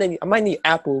 Nah, I might need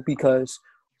Apple because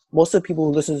most of the people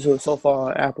who listen to it so far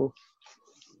are Apple.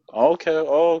 Okay.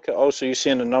 Oh, okay. Oh, so you're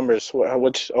seeing the numbers.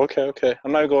 Which? Okay.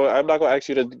 I'm not gonna ask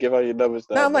you to give out your numbers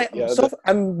Now now, but yeah.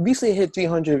 I'm recently hit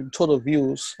 300 total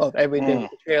views of everything,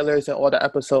 with the trailers and all the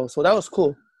episodes. So that was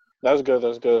cool. That's good.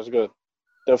 And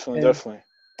Definitely.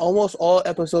 almost all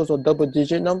episodes are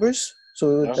double-digit numbers,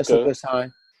 so That's that's a good. good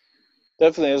sign.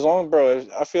 Definitely. As long, bro.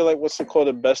 I feel like what's it called?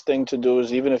 The best thing to do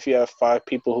is even if you have 5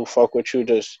 people who fuck with you,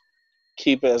 just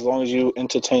keep it. As long as you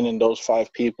entertaining those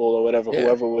 5 people or whatever, Yeah.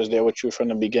 whoever was there with you from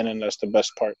the beginning, that's the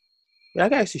best part. Yeah, I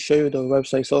can actually show you the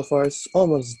website so far. It's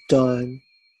almost done.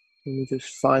 Let me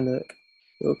just find it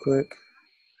real quick.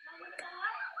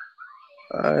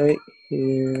 All right,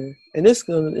 here. And this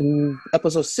in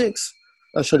episode 6,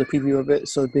 I'll show the preview of it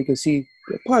so they can see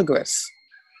the progress.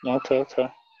 Okay.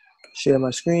 Share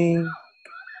my screen.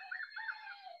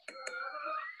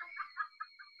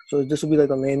 So this will be like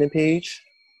a landing page.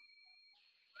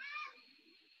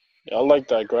 Yeah, I like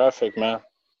that graphic, man.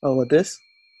 Oh, with this?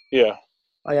 Yeah.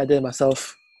 Oh, yeah, I did it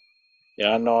myself.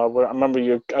 Yeah, I know. I remember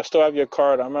you. I still have your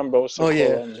card. I remember what's it called.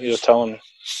 Yeah. He was telling me.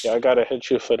 Yeah, I gotta hit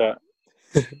you for that.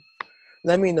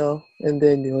 Let me know. And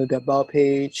then, the about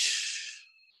page.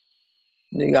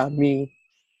 Then you got me,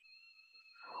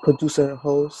 producer and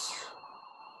host.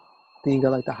 Then you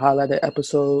got like the highlighted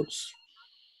episodes.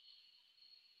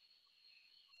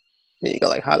 Then you got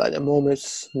like highlighted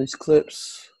moments, these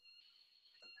clips.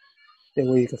 Then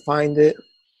where you can find it.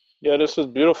 Yeah, this is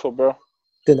beautiful, bro.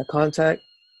 Then the contact.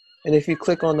 And if you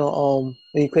click on the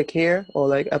and you click here or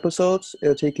like episodes,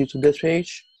 it'll take you to this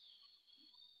page.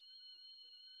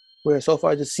 Where so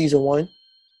far just season 1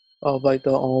 of like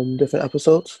the different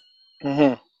episodes.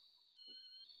 Mhm.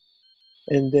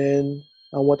 And then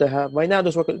I want to have right now.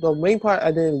 The main part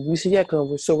I didn't release it yet because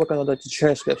we're still working on like the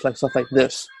transcripts, like stuff like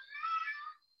this.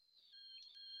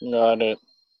 Got it.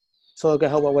 So it can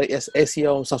help out with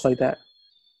SEO and stuff like that.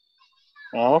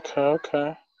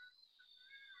 Okay.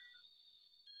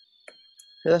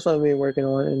 Yeah, that's what I've been working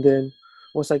on. And then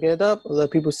once I get it up, I'll let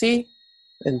people see,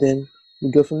 and then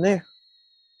we go from there.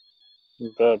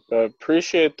 But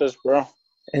appreciate this, bro.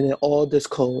 And then all this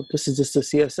code. This is just the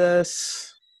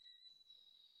CSS.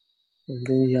 And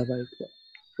then you have like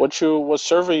What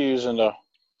server you using though?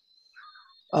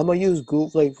 I'm gonna use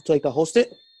Google to host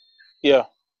it. Yeah.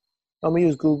 I'm gonna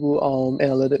use Google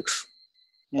Analytics.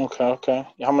 Okay.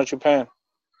 How much you paying?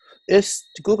 It's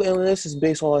Google Analytics is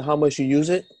based on how much you use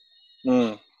it.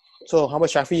 So how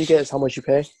much traffic you get is how much you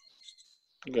pay.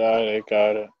 Got it.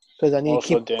 Because I need to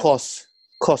keep costs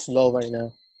low right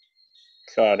now.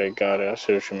 Got it. I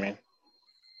see what you mean.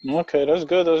 Okay, that's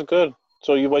good.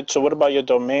 So what about your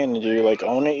domain? Do you like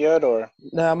own it yet or?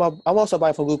 Nah, I'm also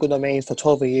buying from Google Domains for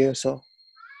 $12 a year. So.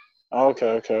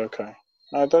 Okay. All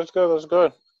right, that's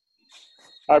good.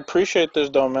 I appreciate this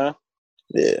though, man.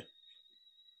 Yeah.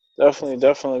 Definitely.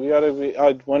 We gotta be.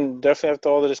 Definitely after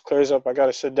all of this clears up, I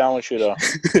gotta sit down with you though.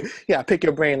 Yeah, pick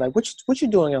your brain. Like, what you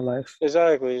doing in life?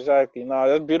 Exactly. No,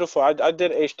 that's beautiful. I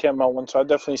did HTML once, so I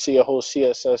definitely see a whole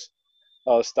CSS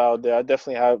style there. I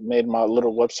definitely have made my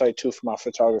little website too for my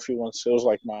photography once. It was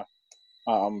like my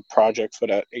project for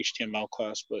that HTML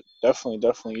class. But definitely,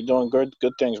 you're doing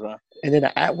good things, man. And then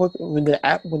when the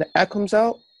app comes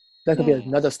out, that could be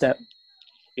another step.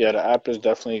 Yeah, the app is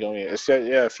definitely going to be.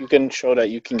 If you can show that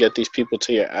you can get these people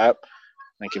to your app,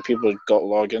 like if people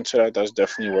log into that, that's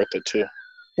definitely worth it too.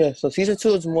 Yeah, so season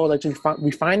 2 is more like just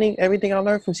refining everything I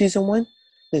learned from season 1.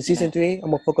 Then season 3, I'm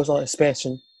going to focus on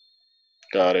expansion.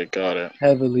 Got it.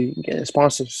 Heavily getting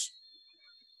sponsors.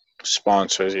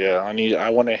 Sponsors, yeah. I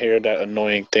want to hear that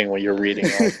annoying thing when you're reading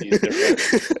all these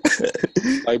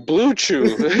different, like Blue Chew.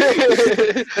 Like in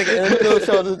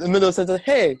the middle of the sentence,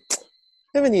 hey,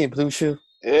 never need Blue Chew.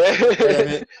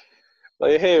 Yeah.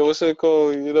 Like, hey, what's it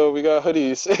called? We got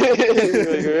hoodies.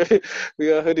 We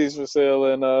got hoodies for sale,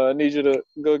 and I need you to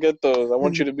go get those. I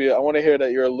want to hear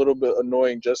that you're a little bit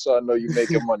annoying, just so I know you're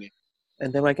making money.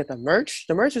 and then when I get the merch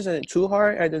isn't too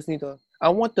hard. I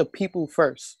want the people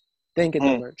first, then get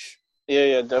the merch.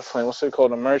 Yeah, definitely. What's it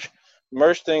called? The merch.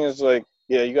 Merch thing is like,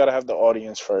 yeah, you gotta have the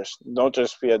audience first. Don't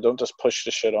just push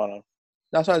the shit on them.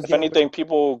 That's why I was If anything,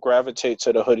 people gravitate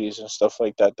to the hoodies and stuff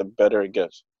like that. The better it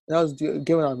gets. I was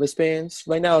giving out wristbands.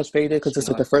 Right now, it's faded because it's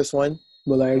like the first one.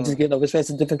 But like, just getting wristbands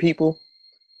to different people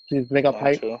to make up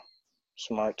hype.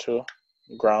 Smart too.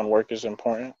 Groundwork is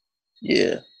important.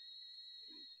 Yeah.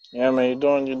 Yeah, man,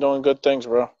 you're doing good things,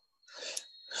 bro.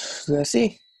 Let's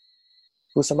see.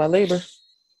 What's on my labor?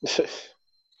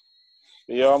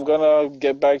 Yo, I'm gonna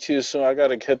get back to you soon. I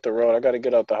gotta hit the road. I gotta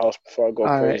get out the house before I go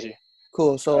crazy. Right.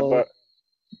 Cool. So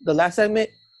the last segment.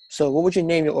 So what would you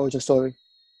name your origin story?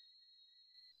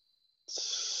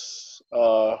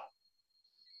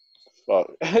 Fuck.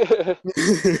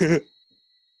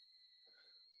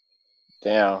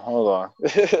 Damn, hold on.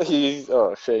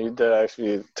 Oh shit, you did ask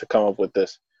me to come up with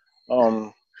this.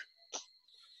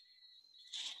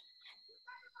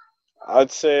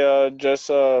 I'd say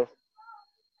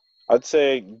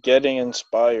getting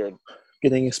inspired.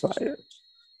 Getting inspired.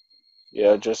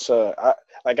 Yeah,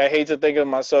 I hate to think of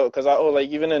myself because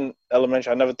even in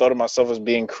elementary, I never thought of myself as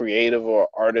being creative or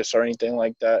artist or anything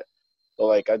like that. But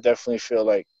like, I definitely feel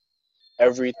like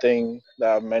everything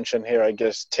that I've mentioned here, I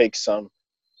guess,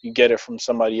 you get it from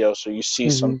somebody else, or you see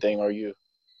something, or you,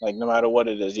 like, no matter what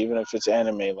it is, even if it's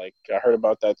anime. Like, I heard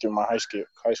about that through my high school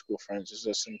friends. It's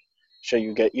just some shit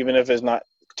you get, even if it's not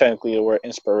technically the word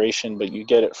inspiration, but you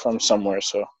get it from somewhere.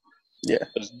 So yeah,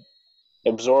 just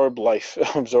absorb life,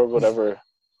 absorb whatever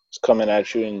is coming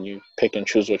at you, and you pick and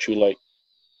choose what you like.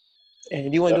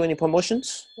 And do you want to do any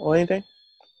promotions or anything?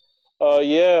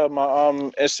 Yeah, my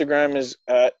Instagram is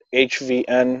at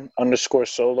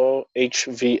HVN_solo.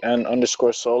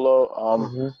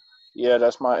 HVN_solo. Yeah,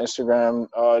 that's my Instagram.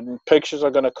 Pictures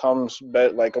are gonna come,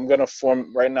 like, I'm gonna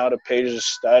form right now. The page is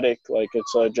static, like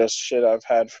it's just shit I've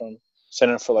had from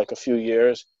sending for like a few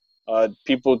years.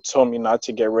 People told me not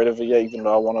to get rid of it yet, even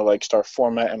though I want to like start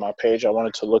formatting my page. I want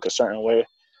it to look a certain way,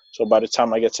 so by the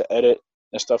time I get to edit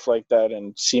and stuff like that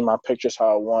and see my pictures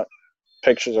how I want,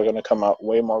 pictures are gonna come out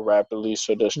way more rapidly.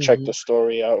 So just check the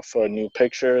story out for new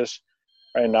pictures.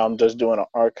 Right now, I'm just doing an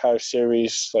archive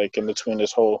series, like in between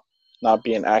this whole not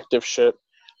being active shit,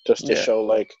 just to show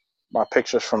like my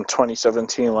pictures from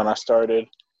 2017 when I started,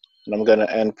 and I'm gonna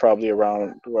end probably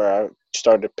around where I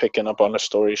started picking up on the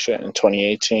story shit in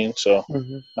 2018. So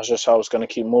that's just how it's gonna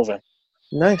keep moving.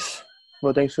 Nice.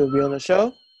 Well, thanks for being on the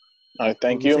show. All right,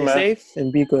 thank you, man. Stay safe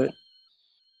and be good.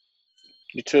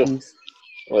 You too. Peace.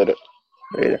 Later.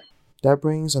 That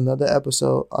brings another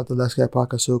episode of the Let's Get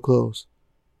Podcast to a close.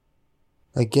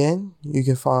 Again, you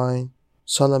can find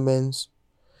Solomon's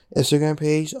Instagram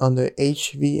page under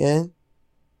HVN_solo.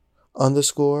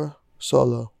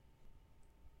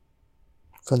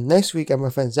 For next week, I have my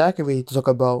friend Zachary to talk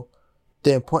about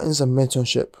the importance of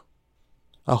mentorship.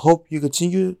 I hope you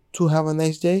continue to have a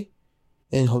nice day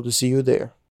and hope to see you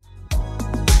there.